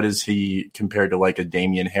what is he compared to like a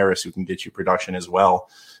Damian Harris who can get you production as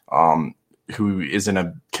well, who is in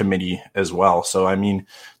a committee as well. So, I mean,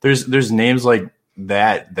 there's names like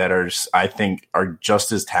that are, I think, are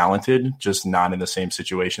just as talented, just not in the same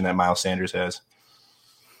situation that Miles Sanders has.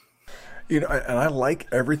 And I like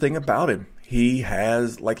everything about him. He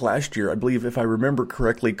has, like last year, I believe, if I remember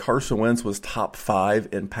correctly, Carson Wentz was top 5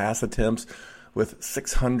 in pass attempts with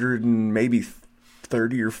 600 and maybe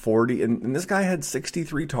 30 or 40. And this guy had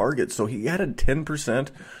 63 targets, so he had a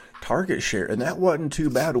 10% target share, and that wasn't too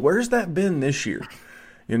bad. Where's that been this year?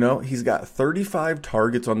 He's got 35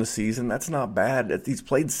 targets on the season. That's not bad. He's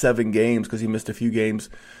played 7 games because he missed a few games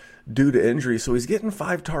due to injury. So he's getting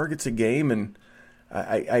 5 targets a game, and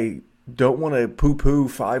I don't want to poo-poo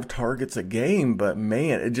 5 targets a game, but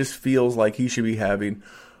man, it just feels like he should be having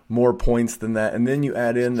more points than that. And then you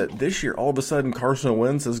add in that this year, all of a sudden, Carson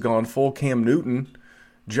Wentz has gone full Cam Newton,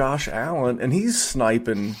 Josh Allen, and he's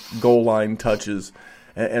sniping goal line touches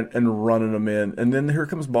and running them in. And then here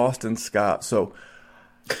comes Boston Scott. So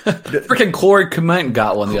Freaking Corey Clement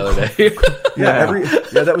got one the other day.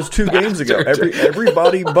 That was 2 games ago.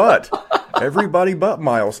 Everybody but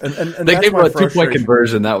Miles. And they that's gave him my a 2-point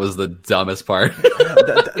conversion. That was the dumbest part.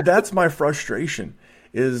 That's my frustration.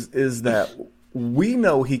 Is that we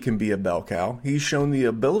know he can be a bell cow. He's shown the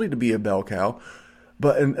ability to be a bell cow.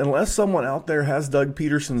 But unless someone out there has Doug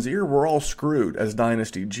Peterson's ear, we're all screwed as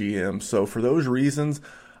Dynasty GM. So for those reasons,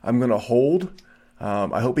 I'm going to hold.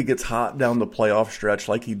 I hope he gets hot down the playoff stretch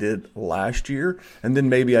like he did last year, and then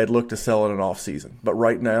maybe I'd look to sell in an off season. But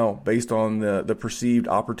right now, based on the perceived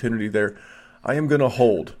opportunity there, I am going to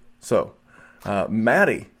hold. So,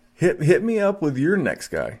 Maddie, hit me up with your next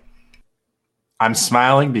guy. I'm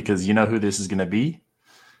smiling because you know who this is going to be.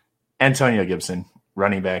 Antonio Gibson,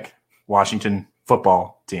 running back, Washington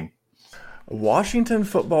football team. Washington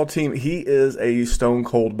football team, he is a stone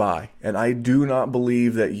cold buy, and I do not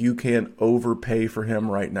believe that you can overpay for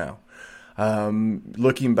him right now.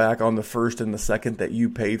 Looking back on the first and the second that you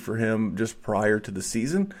paid for him just prior to the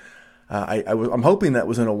season, I'm hoping that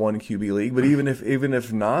was in a 1 QB league, but even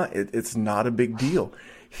if not, it's not a big deal.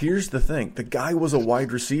 Here's the thing: the guy was a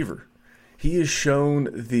wide receiver. He has shown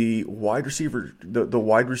the wide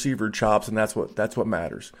receiver chops, and that's what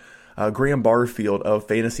matters. Graham Barfield of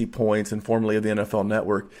Fantasy Points and formerly of the NFL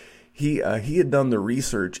Network, he had done the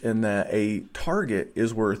research in that a target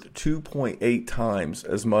is worth 2.8 times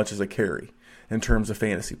as much as a carry in terms of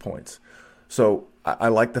fantasy points. So I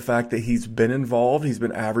like the fact that he's been involved. He's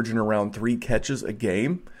been averaging around 3 catches a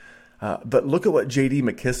game. But look at what J.D.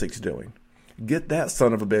 McKissic's doing. Get that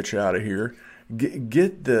son of a bitch out of here.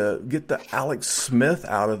 Get the Alex Smith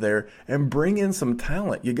out of there and bring in some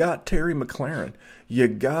talent. You got Terry McLaurin. You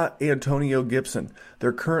got Antonio Gibson.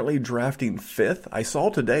 They're currently drafting 5th. I saw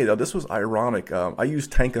today, though, this was ironic. I use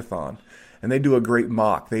Tankathon, and they do a great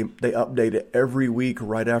mock. They update it every week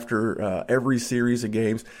right after every series of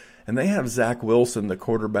games. And they have Zach Wilson, the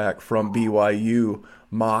quarterback from BYU,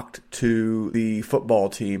 mocked to the football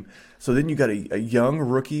team. So then you got a young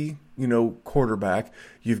rookie, quarterback.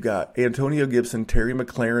 You've got Antonio Gibson, Terry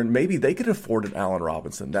McLaurin. Maybe they could afford an Allen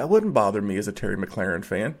Robinson. That wouldn't bother me as a Terry McLaurin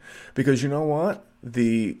fan, because you know what?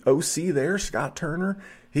 The OC there, Scott Turner,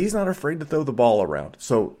 he's not afraid to throw the ball around.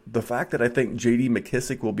 So the fact that I think J.D.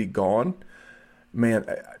 McKissic will be gone, man,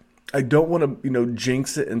 I don't want to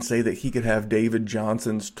jinx it and say that he could have David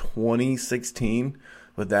Johnson's 2016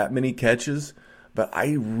 with that many catches, but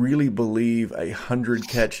I really believe a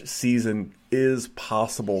 100-catch season is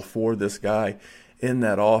possible for this guy in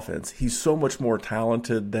that offense. He's so much more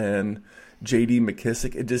talented than J.D.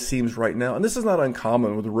 McKissic. It just seems right now, and this is not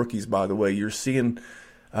uncommon with the rookies, by the way. You're seeing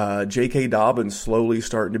J.K. Dobbins slowly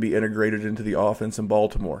starting to be integrated into the offense in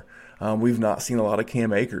Baltimore. We've not seen a lot of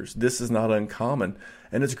Cam Akers. This is not uncommon,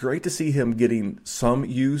 and it's great to see him getting some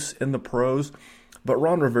use in the pros. But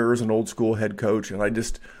Ron Rivera is an old-school head coach, and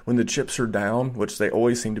when the chips are down, which they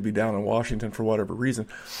always seem to be down in Washington for whatever reason,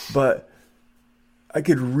 but I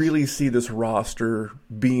could really see this roster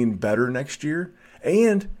being better next year.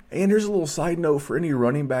 And here's a little side note for any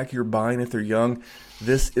running back you're buying if they're young.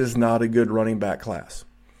 This is not a good running back class.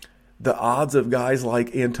 The odds of guys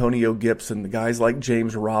like Antonio Gibson, the guys like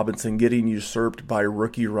James Robinson getting usurped by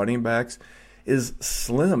rookie running backs is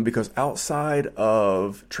slim, because outside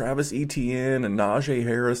of Travis Etienne and Najee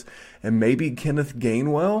Harris and maybe Kenneth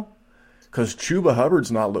Gainwell, because Chuba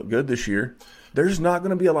Hubbard's not looked good this year, there's not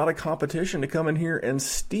going to be a lot of competition to come in here and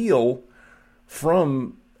steal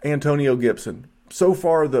from Antonio Gibson. So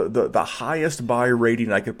far, the highest buy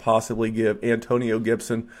rating I could possibly give Antonio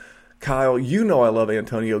Gibson. Kyle, I love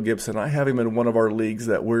Antonio Gibson. I have him in one of our leagues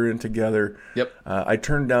that we're in together. Yep. I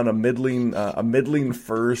turned down a middling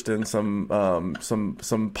first and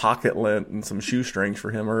some pocket lint and some shoestrings for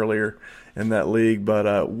him earlier in that league.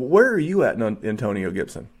 But where are you at, Antonio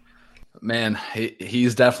Gibson? Man,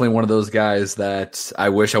 he's definitely one of those guys that I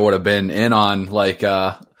wish I would have been in on,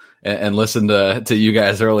 and listened to you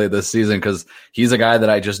guys earlier this season, because he's a guy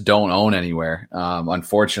that I just don't own anywhere,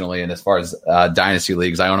 unfortunately. And as far as dynasty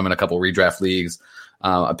leagues, I own him in a couple redraft leagues.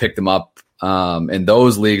 I picked him up in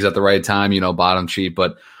those leagues at the right time, bought him cheap,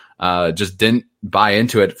 but just didn't buy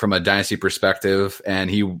into it from a dynasty perspective.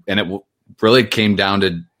 And it really came down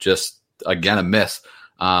to just, again, a miss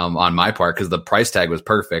on my part, because the price tag was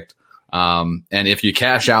perfect. And if you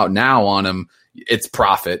cash out now on him, it's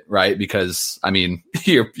profit, right? Because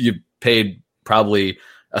you paid probably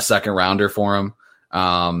a second rounder for him,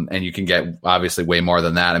 and you can get obviously way more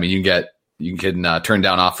than that. You can turn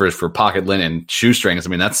down offers for pocket lint and shoestrings.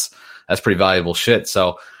 That's pretty valuable shit.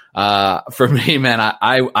 So for me, man,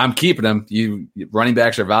 I'm keeping him. Running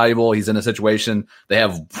backs are valuable. He's in a situation they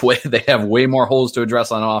have way more holes to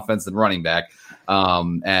address on offense than running back.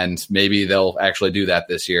 And maybe they'll actually do that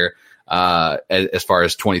this year as far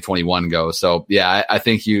as 2021 goes. So yeah, I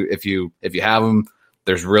think if you have him,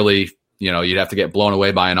 there's really, you'd have to get blown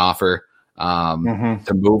away by an offer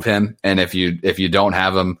to move him. And if you don't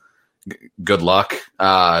have him, good luck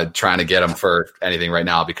trying to get him for anything right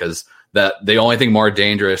now, because the only thing more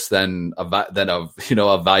dangerous than a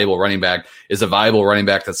valuable running back is a valuable running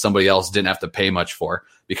back that somebody else didn't have to pay much for,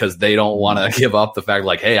 because they don't want to give up the fact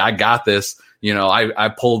like, hey, I got this.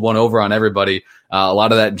 I pulled one over on everybody. A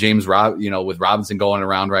lot of that with Robinson going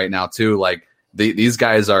around right now too. Like these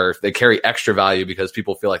guys they carry extra value because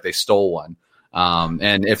people feel like they stole one.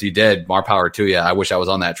 And if you did, more power to you. I wish I was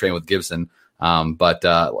on that train with Gibson. But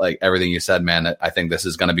like everything you said, man, I think this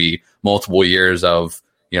is going to be multiple years of,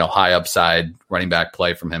 high upside running back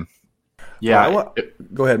play from him. Yeah.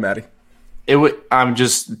 Go ahead, Matty. I'm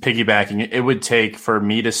just piggybacking. It would take for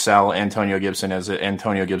me to sell Antonio Gibson as an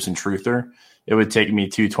Antonio Gibson truther. It would take me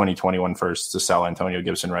 2021 first to sell Antonio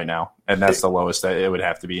Gibson right now. And that's the lowest that it would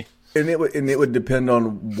have to be. And it would depend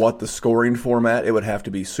on what the scoring format. It would have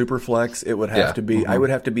to be super flex. It would have to be, I would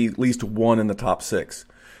have to be at least one in the top 6.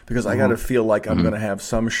 Because I got to feel like I'm going to have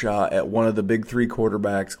some shot at one of the big 3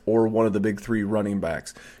 quarterbacks or one of the big 3 running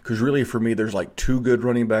backs. Because really, for me, there's like 2 good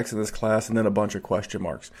running backs in this class and then a bunch of question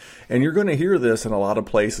marks. And you're going to hear this in a lot of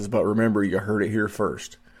places, but remember, you heard it here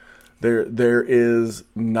first. There is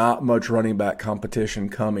not much running back competition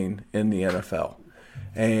coming in the NFL.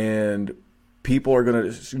 And people are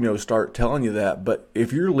going to start telling you that. But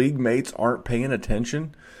if your league mates aren't paying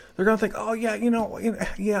attention, they're going to think, oh,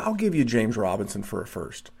 yeah, I'll give you James Robinson for a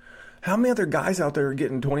first. How many other guys out there are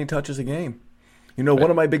getting 20 touches a game? One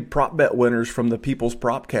of my big prop bet winners from the People's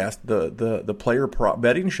Propcast, the player prop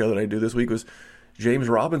betting show that I do this week, was James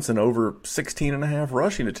Robinson over 16.5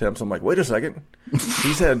 rushing attempts. I'm like, wait a second.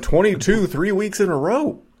 He's had 22 3 weeks in a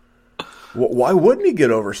row. Why wouldn't he get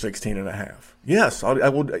over 16.5? Yes, I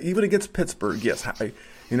will. Even against Pittsburgh, yes. I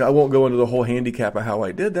won't go into the whole handicap of how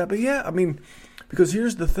I did that. But, yeah, because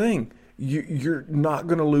here's the thing. You're not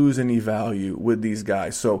going to lose any value with these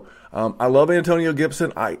guys. So I love Antonio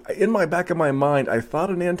Gibson. In my back of my mind, I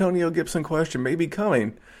thought an Antonio Gibson question may be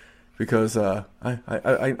coming because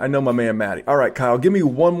I know my man Matty. All right, Kyle, give me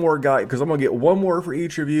one more guy because I'm going to get one more for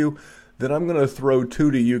each of you. Then I'm going to throw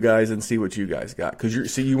 2 to you guys and see what you guys got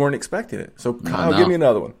because you weren't expecting it. So Kyle, give me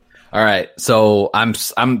another one. All right, so I'm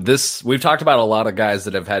this. We've talked about a lot of guys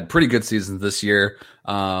that have had pretty good seasons this year.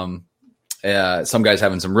 Some guys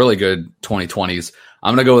having some really good 2020s.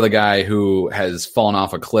 I'm going to go with a guy who has fallen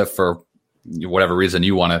off a cliff for whatever reason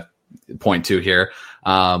you want to point to here.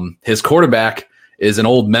 His quarterback is an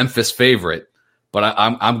old Memphis favorite, but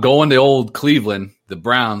I'm going to old Cleveland, the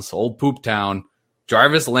Browns, old poop town,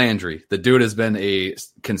 Jarvis Landry. The dude has been a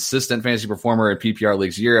consistent fantasy performer in PPR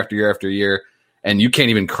leagues year after year after year, and you can't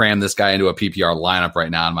even cram this guy into a PPR lineup right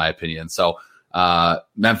now, in my opinion. So,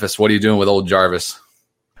 Memphis, what are you doing with old Jarvis?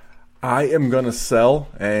 I am going to sell,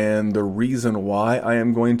 and the reason why I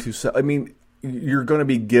am going to sell, you're going to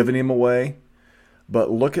be giving him away, but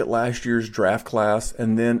look at last year's draft class,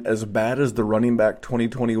 and then as bad as the running back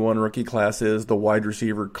 2021 rookie class is, the wide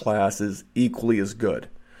receiver class is equally as good.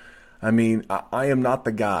 I am not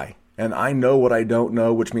the guy, and I know what I don't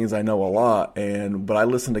know, which means I know a lot, but I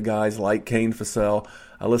listen to guys like Kane Fassell,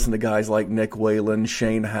 I listen to guys like Nick Whalen,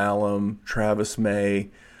 Shane Hallam, Travis May,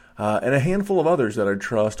 and a handful of others that I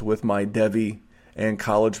trust with my Devy and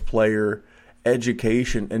college player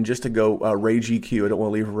education. And just to go Ray GQ, I don't want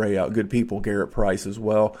to leave Ray out. Good people, Garrett Price as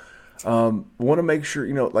well. Want to make sure,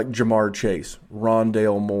 like Jamar Chase,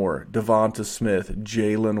 Rondale Moore, Devonta Smith,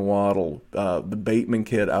 Jalen Waddle, the Bateman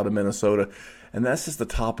kid out of Minnesota. And that's just the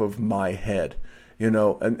top of my head. And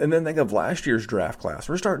then think of last year's draft class.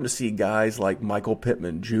 We're starting to see guys like Michael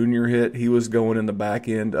Pittman Jr. hit. He was going in the back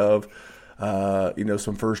end of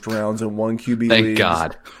some first rounds and 1 QB Thank leagues.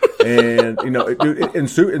 God. And, in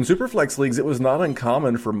Superflex leagues, it was not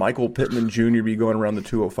uncommon for Michael Pittman Jr. to be going around the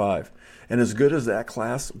 205. And as good as that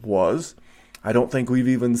class was, I don't think we've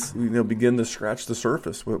even, begin to scratch the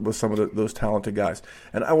surface with some of those talented guys.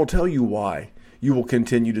 And I will tell you why. You will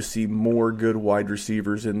continue to see more good wide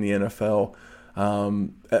receivers in the NFL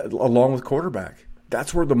along with quarterback.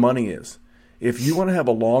 That's where the money is. If you want to have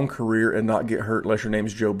a long career and not get hurt unless your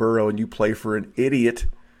name's Joe Burrow and you play for an idiot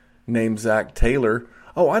named Zach Taylor,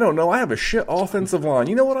 I don't know, I have a shit offensive line.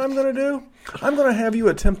 You know what I'm going to do? I'm going to have you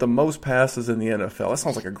attempt the most passes in the NFL. That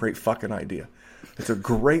sounds like a great fucking idea. It's a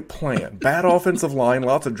great plan. Bad offensive line,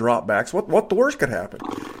 lots of dropbacks. What the worst could happen?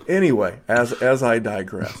 Anyway, as I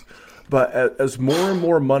digress. But as more and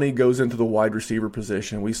more money goes into the wide receiver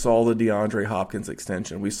position, we saw the DeAndre Hopkins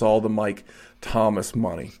extension. We saw the Mike Thomas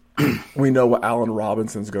money. We know what Allen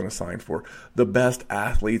Robinson's going to sign for. The best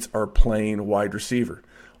athletes are playing wide receiver.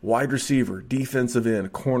 Wide receiver, defensive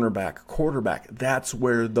end, cornerback, quarterback. That's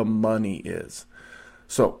where the money is.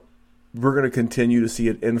 So we're going to continue to see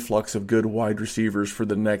an influx of good wide receivers for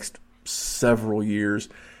the next several years.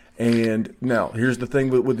 And now, here's the thing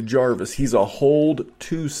with Jarvis. He's a hold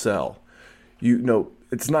to sell.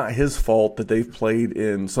 It's not his fault that they've played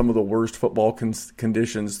in some of the worst football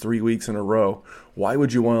conditions 3 weeks in a row. Why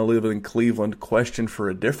would you want to live in Cleveland? Question for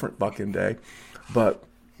a different fucking day. But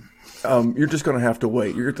you're just going to have to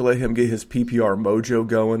wait. You're going to let him get his PPR mojo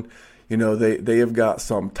going. They have got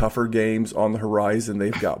some tougher games on the horizon.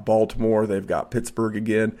 They've got Baltimore. They've got Pittsburgh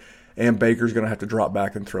again. And Baker's going to have to drop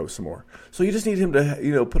back and throw some more. So you just need him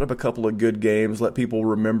to, put up a couple of good games, let people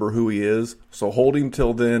remember who he is. So hold him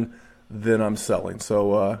till then I'm selling.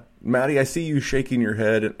 So, Matty, I see you shaking your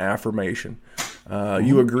head in affirmation.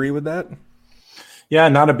 You agree with that? Yeah,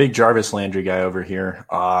 not a big Jarvis Landry guy over here.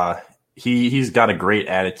 He's got a great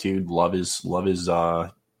attitude, love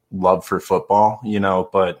for football,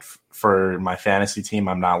 but for my fantasy team,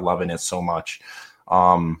 I'm not loving it so much.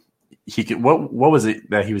 He could, what was it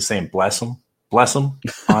that he was saying? Bless him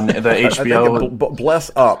on the HBO.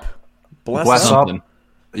 Bless up.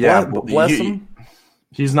 Yeah, bless him.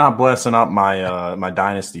 He's not blessing up my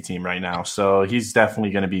dynasty team right now, so he's definitely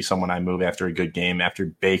going to be someone I move after a good game. After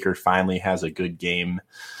Baker finally has a good game,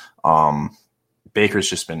 Baker's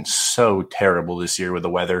just been so terrible this year with the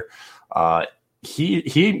weather.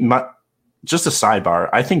 Just a sidebar.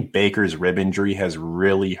 I think Baker's rib injury has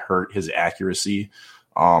really hurt his accuracy.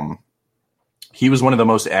 He was one of the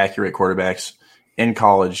most accurate quarterbacks in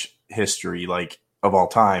college history, of all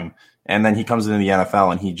time. And then he comes into the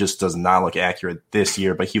NFL and he just does not look accurate this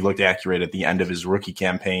year, but he looked accurate at the end of his rookie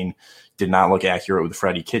campaign, did not look accurate with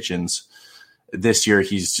Freddie Kitchens. This year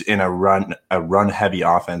he's in a run heavy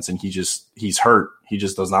offense and he's hurt. He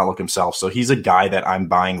just does not look himself. So he's a guy that I'm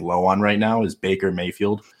buying low on right now is Baker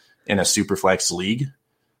Mayfield in a Superflex league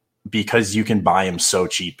because you can buy him so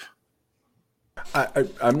cheap.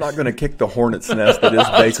 I'm not going to kick the hornet's nest that is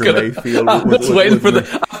Baker Mayfield. I'm waiting for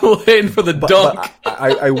the dunk.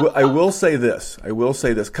 But I will say this.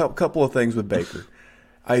 Couple of things with Baker.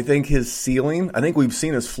 I think his ceiling. I think we've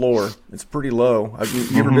seen his floor. It's pretty low.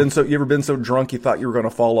 You ever been so drunk you thought you were going to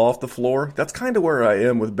fall off the floor? That's kind of where I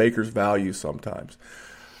am with Baker's value sometimes.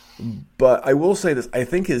 But I will say this. I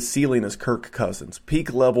think his ceiling is Kirk Cousins.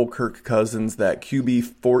 Peak level Kirk Cousins, that QB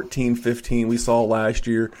 14, 15 we saw last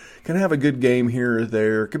year. Can have a good game here or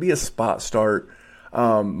there. Could be a spot start.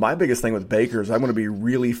 My biggest thing with Baker is I'm going to be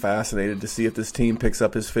really fascinated to see if this team picks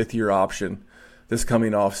up his fifth-year option this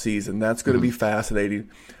coming off season. That's going to be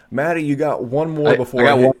fascinating. Matty, you got one more before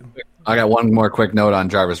I got one more quick note on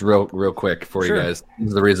Jarvis real quick for Sure. you guys. This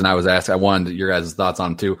is the reason I was asked. I wanted your guys' thoughts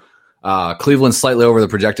on him too. Cleveland's slightly over the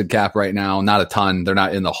projected cap right now. Not a ton. They're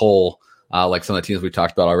not in the hole like some of the teams we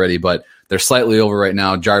talked about already, but they're slightly over right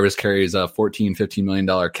now. Jarvis carries a $15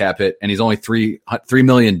 million cap hit, and he's only $3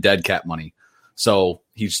 million dead cap money. So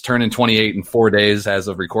he's turning 28 in 4 days as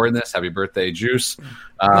of recording this. Happy birthday, Juice.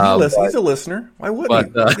 He's a listener. Why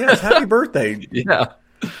wouldn't he? Yes, happy birthday. Yeah.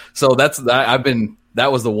 So that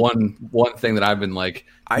was the one thing that I've been like,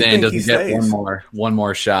 man, doesn't get one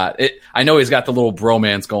more shot. I know he's got the little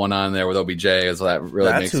bromance going on there with OBJ, so that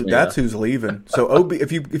really makes me. That's who's leaving. So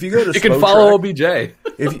if you go to you can follow OBJ.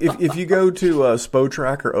 if you go to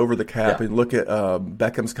Spotrac or Over the Cap and look at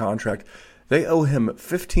Beckham's contract, they owe him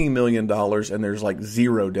 $15 million and there's like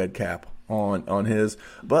zero dead cap on his.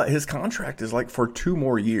 But his contract is like for 2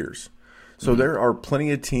 more years. So there are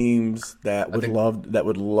plenty of teams that would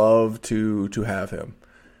love to have him.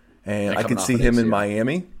 And I could see him in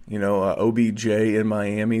Miami, OBJ in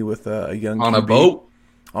Miami with a young on QB. a boat.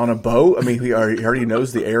 On a boat? I mean, he already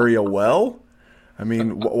knows the area well. I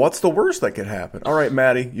mean, what's the worst that could happen? All right,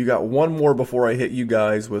 Matty, you got one more before I hit you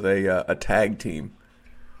guys with a tag team.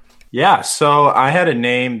 Yeah, so I had a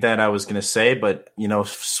name that I was going to say, but,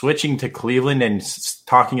 switching to Cleveland and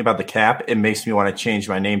talking about the cap, it makes me want to change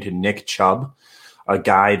my name to Nick Chubb, a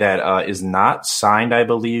guy that is not signed, I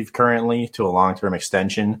believe, currently to a long-term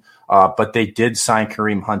extension, but they did sign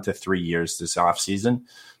Kareem Hunt to 3 years this offseason.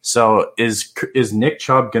 So is Nick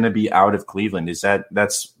Chubb going to be out of Cleveland?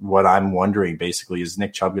 That's what I'm wondering, basically. Is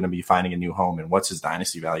Nick Chubb going to be finding a new home, and what's his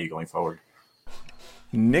dynasty value going forward?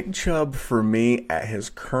 Nick Chubb, for me, at his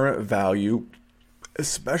current value,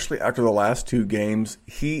 especially after the last 2 games,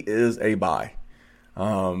 he is a buy.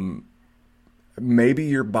 maybe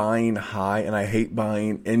you're buying high, and I hate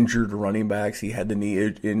buying injured running backs. He had the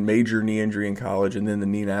major knee injury in college and then the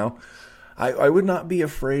knee now. I would not be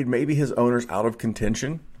afraid. Maybe his owner's out of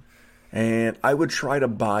contention, and I would try to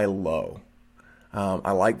buy low.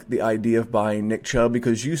 I like the idea of buying Nick Chubb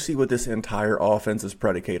because you see what this entire offense is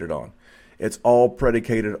predicated on. It's all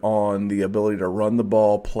predicated on the ability to run the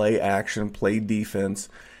ball, play action, play defense,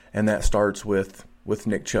 and that starts with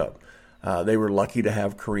Nick Chubb. They were lucky to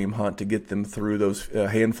have Kareem Hunt to get them through those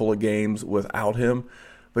handful of games without him,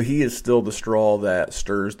 but he is still the straw that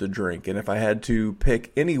stirs the drink. And if I had to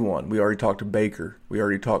pick anyone, we already talked to Baker, we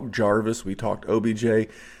already talked Jarvis, we talked OBJ,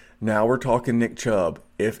 now we're talking Nick Chubb.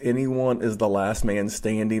 If anyone is the last man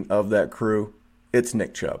standing of that crew, it's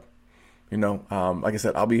Nick Chubb. You know, like I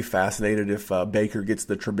said, I'll be fascinated if Baker gets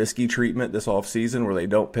the Trubisky treatment this offseason where they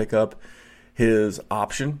don't pick up his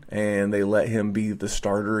option and they let him be the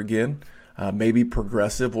starter again. Maybe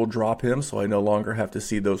Progressive will drop him so I no longer have to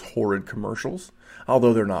see those horrid commercials,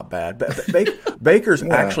 although they're not bad. Baker's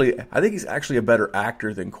actually, I think he's actually a better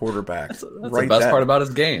actor than quarterback. That's the best part about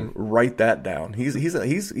his game. Write that down. He's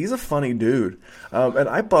a funny dude. And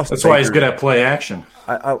I bust. That's Baker. why he's good at play action.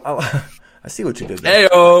 I see what you did there.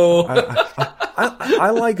 Heyo! I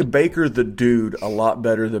like Baker the dude a lot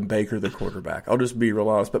better than Baker the quarterback. I'll just be real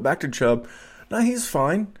honest. But back to Chubb. No, he's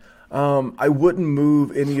fine. I wouldn't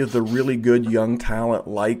move any of the really good young talent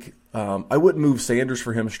I wouldn't move Sanders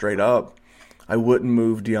for him straight up. I wouldn't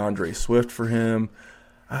move DeAndre Swift for him.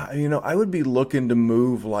 I would be looking to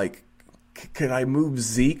move could I move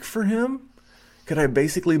Zeke for him? Could I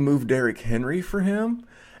basically move Derrick Henry for him?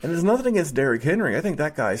 And there's nothing against Derrick Henry. I think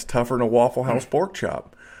that guy's tougher than a Waffle House pork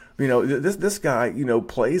chop. This guy,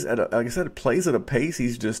 plays at a pace.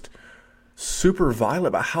 He's just super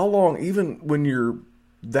violent. But how long, even when you're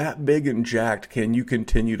that big and jacked, can you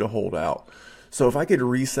continue to hold out? So if I could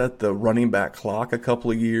reset the running back clock a couple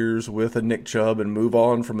of years with a Nick Chubb and move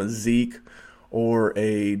on from a Zeke or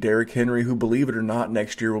a Derrick Henry, who, believe it or not,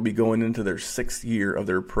 next year will be going into their 6th year of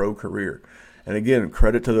their pro career. And again,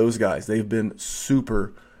 credit to those guys. They've been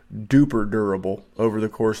super duper durable over the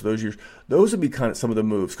course of those years. Those would be kind of some of the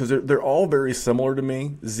moves because they're all very similar to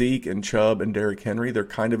me. Zeke and Chubb and Derrick Henry, they're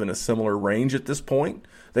kind of in a similar range at this point.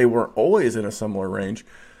 They weren't always in a similar range,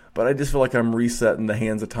 but I just feel like I'm resetting the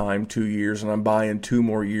hands of time 2 years, and I'm buying 2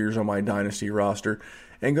 more years on my dynasty roster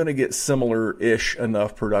and going to get similar-ish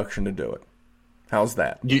enough production to do it. How's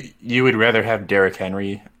that? You would rather have Derrick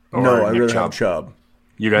Henry or No, I'd Nick rather Chubb? have Chubb.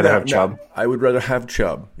 You'd rather have Chubb? I would rather have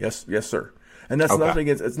Chubb. Yes, sir. And that's Okay.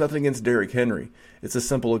 nothing against Derrick Henry. It's a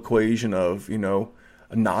simple equation of, a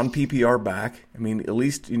non-PPR back. I mean, at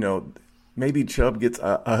least, maybe Chubb gets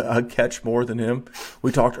a catch more than him.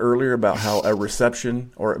 We talked earlier about how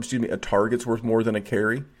a target's worth more than a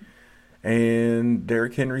carry. And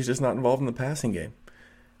Derrick Henry's just not involved in the passing game.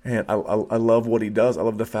 And I love what he does. I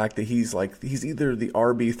love the fact that he's either the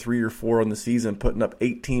RB3 or 4 on the season, putting up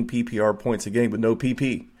 18 PPR points a game with no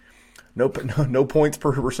PP. No points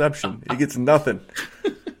per reception. He gets nothing.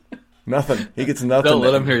 Nothing. He gets nothing. Don't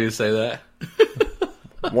let him hear you say that.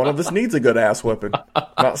 One of us needs a good ass whipping. I'm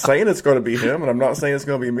not saying it's going to be him, and I'm not saying it's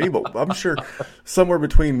going to be me, but I'm sure somewhere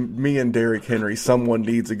between me and Derrick Henry, someone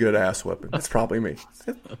needs a good ass whipping. It's probably me.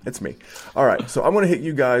 It's me. All right, so I'm going to hit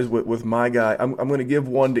you guys with my guy. I'm going to give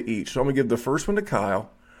one to each. So I'm going to give the first one to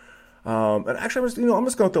Kyle. And actually, I'm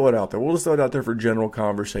just going to throw it out there. We'll just throw it out there for general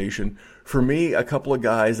conversation. For me, a couple of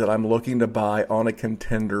guys that I'm looking to buy on a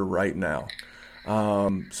contender right now.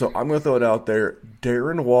 So I'm going to throw it out there: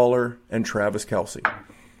 Darren Waller and Travis Kelce.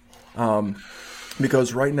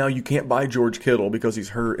 Because right now you can't buy George Kittle because he's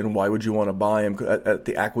hurt, and why would you want to buy him at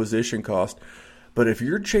the acquisition cost? But if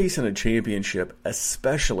you're chasing a championship,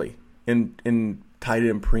 especially in tight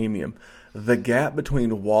end premium, the gap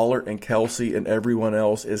between Waller and Kelce and everyone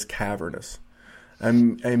else is cavernous. I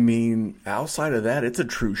mean, outside of that, it's a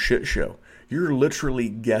true shit show. You're literally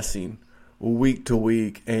guessing week to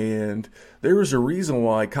week, and there was a reason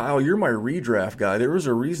why, Kyle, you're my redraft guy. There was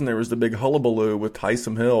a reason there was the big hullabaloo with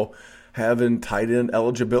Taysom Hill having tight end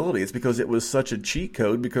eligibility. It's because it was such a cheat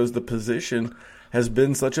code because the position has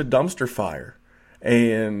been such a dumpster fire.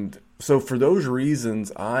 And so for those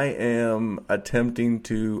reasons, I am attempting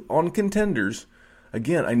to, on contenders,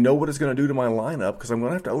 again, I know what it's going to do to my lineup because I'm going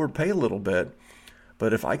to have to overpay a little bit.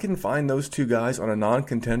 But if I can find those two guys on a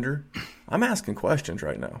non-contender, I'm asking questions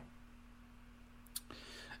right now.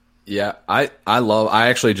 Yeah, I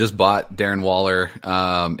actually just bought Darren Waller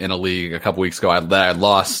in a league a couple weeks ago that I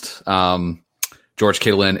lost George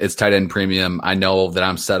Kittle in. It's tight end premium. I know that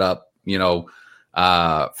I'm set up,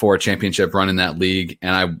 for a championship run in that league,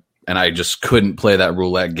 and I just couldn't play that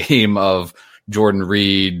roulette game of Jordan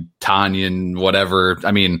Reed, Tanyan, whatever.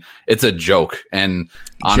 I mean, it's a joke. And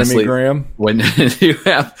honestly, Jimmy Graham, when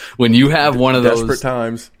you have one of those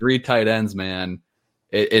times, 3 tight ends, man,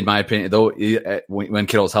 in my opinion, though, when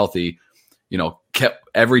Kittle's healthy,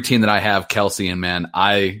 every team that I have, Kelsey, and man,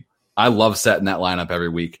 I love setting that lineup every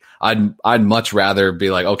week. I'd much rather be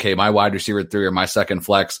like, okay, my wide receiver 3 or my second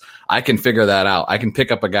flex, I can figure that out. I can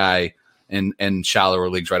pick up a guy in shallower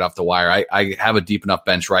leagues right off the wire. I have a deep enough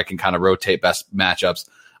bench where I can kind of rotate best matchups.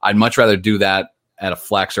 I'd much rather do that at a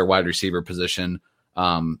flex or wide receiver position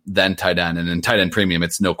than tight end. And in tight end premium,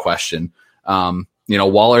 it's no question.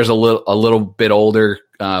 Waller's a little bit older,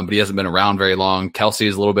 but he hasn't been around very long. Kelsey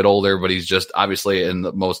is a little bit older, but he's just obviously in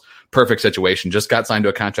the most perfect situation. Just got signed to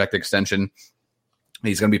a contract extension.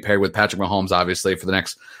 He's going to be paired with Patrick Mahomes, obviously, for the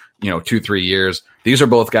next 2-3 years. These are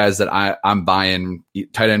both guys that I'm buying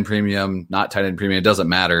tight end premium, not tight end premium. It doesn't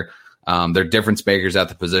matter. They're difference makers at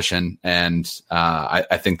the position. And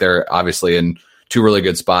I think they're obviously in 2 really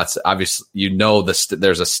good spots. Obviously,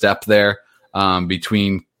 there's a step there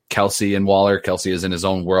between Kelsey and Waller. Kelsey is in his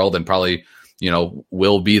own world and probably,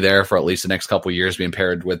 will be there for at least the next couple of years being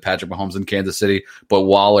paired with Patrick Mahomes in Kansas City. But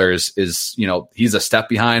Waller is he's a step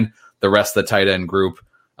behind. The rest of the tight end group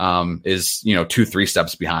is 2-3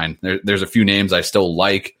 steps behind. There's a few names I still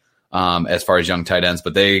like as far as young tight ends,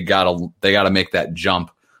 but they gotta make that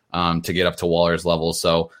jump to get up to Waller's level.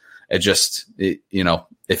 So it just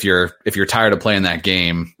if you're tired of playing that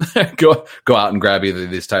game, go out and grab either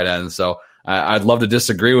of these tight ends. So I'd love to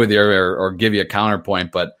disagree with you or give you a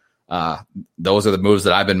counterpoint, but those are the moves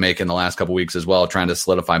that I've been making the last couple of weeks as well, trying to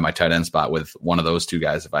solidify my tight end spot with one of those 2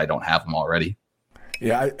 guys if I don't have them already.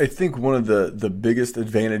 Yeah, I think one of the biggest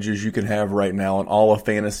advantages you can have right now in all of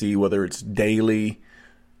fantasy, whether it's daily,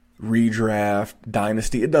 redraft,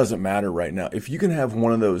 dynasty, it doesn't matter right now. If you can have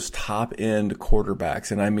one of those top-end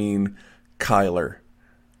quarterbacks, and I mean Kyler,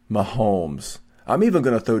 Mahomes, I'm even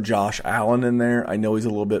going to throw Josh Allen in there. I know he's a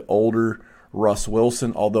little bit older. Russ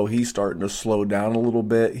Wilson, although he's starting to slow down a little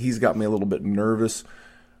bit, he's got me a little bit nervous.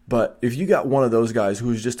 But if you got one of those guys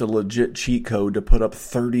who's just a legit cheat code to put up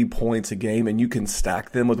 30 points a game and you can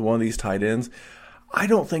stack them with one of these tight ends, I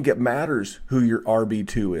don't think it matters who your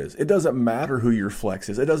RB2 is. It doesn't matter who your flex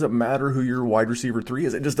is. It doesn't matter who your wide receiver 3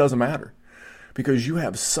 is. It just doesn't matter because you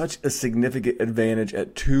have such a significant advantage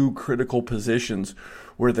at 2 critical positions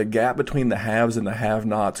where the gap between the haves and the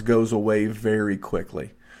have-nots goes away very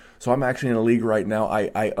quickly. So I'm actually in a league right now.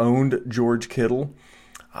 I owned George Kittle.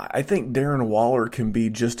 I think Darren Waller can be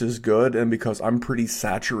just as good, and because I'm pretty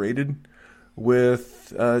saturated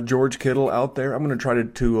with George Kittle out there, I'm going to try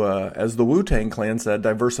to as the Wu-Tang Clan said,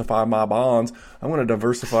 diversify my bonds. I'm going to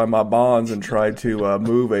diversify my bonds and try to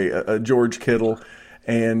move a George Kittle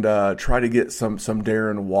and try to get some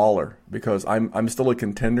Darren Waller because I'm still a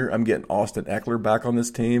contender. I'm getting Austin Eckler back on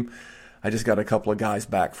this team. I just got a couple of guys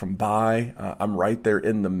back from bye. I'm right there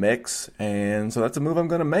in the mix, and so that's a move I'm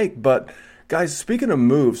going to make. But guys, speaking of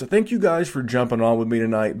moves, thank you guys for jumping on with me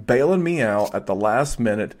tonight, bailing me out at the last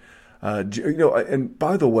minute. And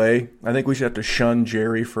by the way, I think we should have to shun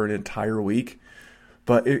Jerry for an entire week.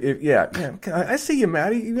 But I see you,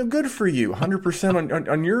 Maddie. Good for you. 100%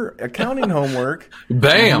 on your accounting homework.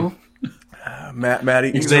 Bam. Maddie.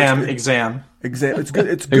 Exam. It's good.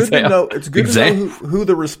 It's good to know. It's good to know who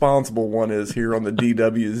the responsible one is here on the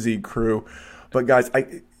DWZ crew. But guys,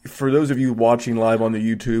 for those of you watching live on the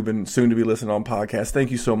YouTube and soon to be listening on podcast,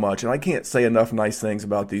 thank you so much. And I can't say enough nice things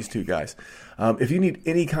about these 2 guys. If you need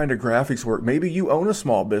any kind of graphics work, maybe you own a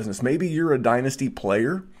small business, maybe you're a dynasty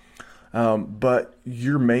player, but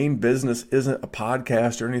your main business isn't a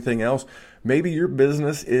podcast or anything else. Maybe your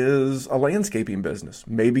business is a landscaping business.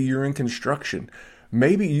 Maybe you're in construction.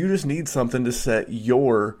 Maybe you just need something to set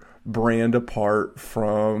your brand apart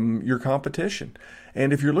from your competition.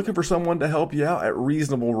 And if you're looking for someone to help you out at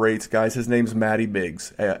reasonable rates, guys, his name's Matty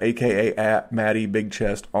Biggs, a.k.a. at Matty Big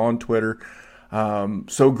Chest on Twitter.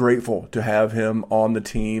 So grateful to have him on the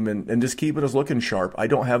team and just keeping us looking sharp. I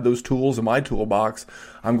don't have those tools in my toolbox.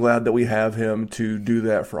 I'm glad that we have him to do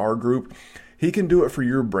that for our group. He can do it for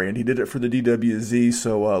your brand. He did it for the DWZ.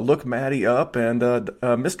 So look Matty up. And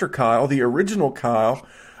Mr. Kyle, the original Kyle,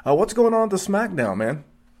 what's going on at the SmackDown, man?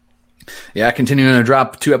 Yeah, continuing to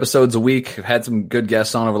drop 2 episodes a week. I've had some good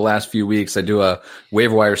guests on over the last few weeks. I do a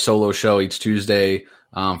waiver wire solo show each Tuesday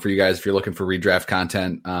for you guys if you're looking for redraft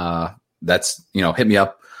content. That's, hit me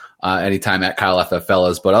up anytime at Kyle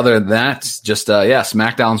FFLas. But other than that, just,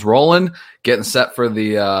 SmackDown's rolling, getting set for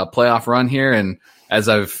the playoff run here. And as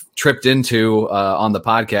I've tripped into on the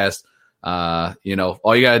podcast, all you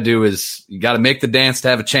got to do is you got to make the dance to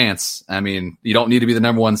have a chance. I mean, you don't need to be the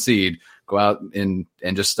number 1 seed. go out and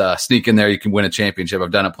just sneak in there. You can win a championship.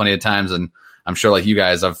 I've done it plenty of times, and I'm sure like you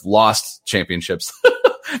guys, I've lost championships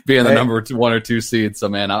being the number 1 or 2 seed. So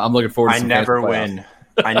man, I'm looking forward to I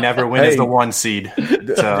never win as the 1 seed.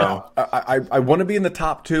 So I want to be in the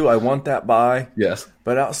top 2. I want that bye. Yes.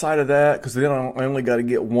 But outside of that, because then I only got to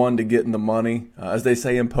get 1 to get in the money. As they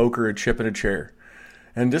say in poker, a chip in a chair.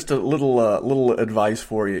 And just a little advice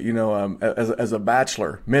for you. You know, as a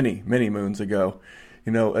bachelor, many moons ago,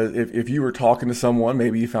 you know, if you were talking to someone,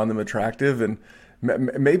 maybe you found them attractive, and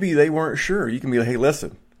maybe they weren't sure. You can be like, hey,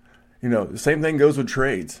 listen, you know, the same thing goes with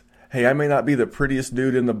trades. Hey, I may not be the prettiest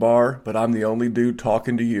dude in the bar, but I'm the only dude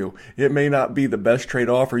talking to you. It may not be the best trade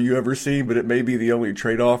offer you ever seen, but it may be the only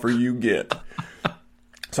trade offer you get.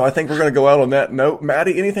 So I think we're going to go out on that note.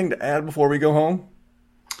 Maddie, anything to add before we go home?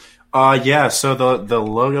 Yeah. So the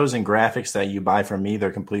logos and graphics that you buy from me,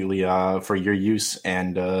 they're completely for your use,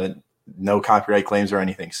 and no copyright claims or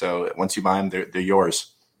anything. So once you buy them, they're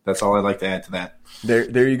yours. That's all I'd like to add to that.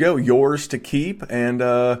 There you go. Yours to keep. And,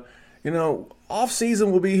 you know, off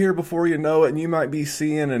season will be here before you know it, and you might be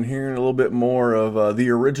seeing and hearing a little bit more of the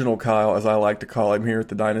original Kyle, as I like to call him here at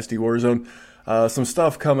the Dynasty Warzone. Some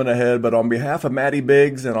stuff coming ahead, but on behalf of Matty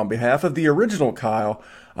Biggs and on behalf of the original Kyle,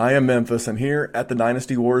 I am Memphis, and here at the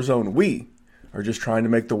Dynasty Warzone, we are just trying to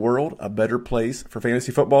make the world a better place for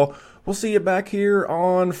fantasy football. We'll see you back here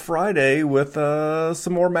on Friday with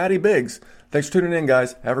some more Matty Biggs. Thanks for tuning in,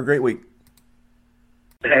 guys. Have a great week.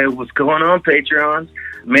 Hey, what's going on, Patreon?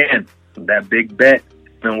 Man, that big bet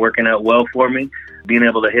been working out well for me. Being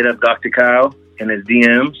able to hit up Dr. Kyle in his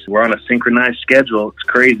DMs. We're on a synchronized schedule. It's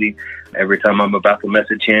crazy. Every time I'm about to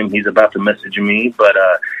message him, he's about to message me. But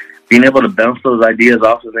being able to bounce those ideas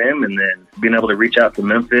off of him and then being able to reach out to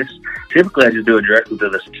Memphis. Typically, I just do it directly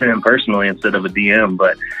to him personally instead of a DM.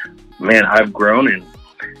 But, man, I've grown in,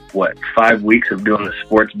 5 weeks of doing the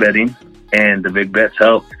sports betting, and the big bets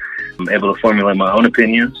helped. I'm able to formulate my own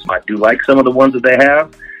opinions. I do like some of the ones that they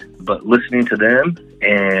have, but listening to them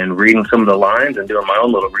and reading some of the lines and doing my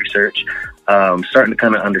own little research, starting to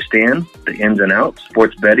kind of understand the ins and outs,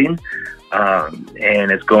 sports betting,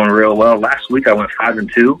 and it's going real well. Last week I went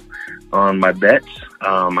 5-2 on my bets.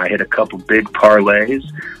 I hit a couple big parlays.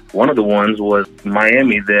 One of the ones was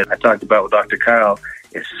Miami that I talked about with Dr. Kyle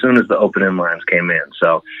as soon as the opening lines came in.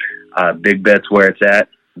 So big bets where it's at.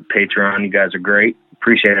 Patreon, you guys are great.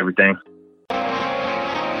 Appreciate everything.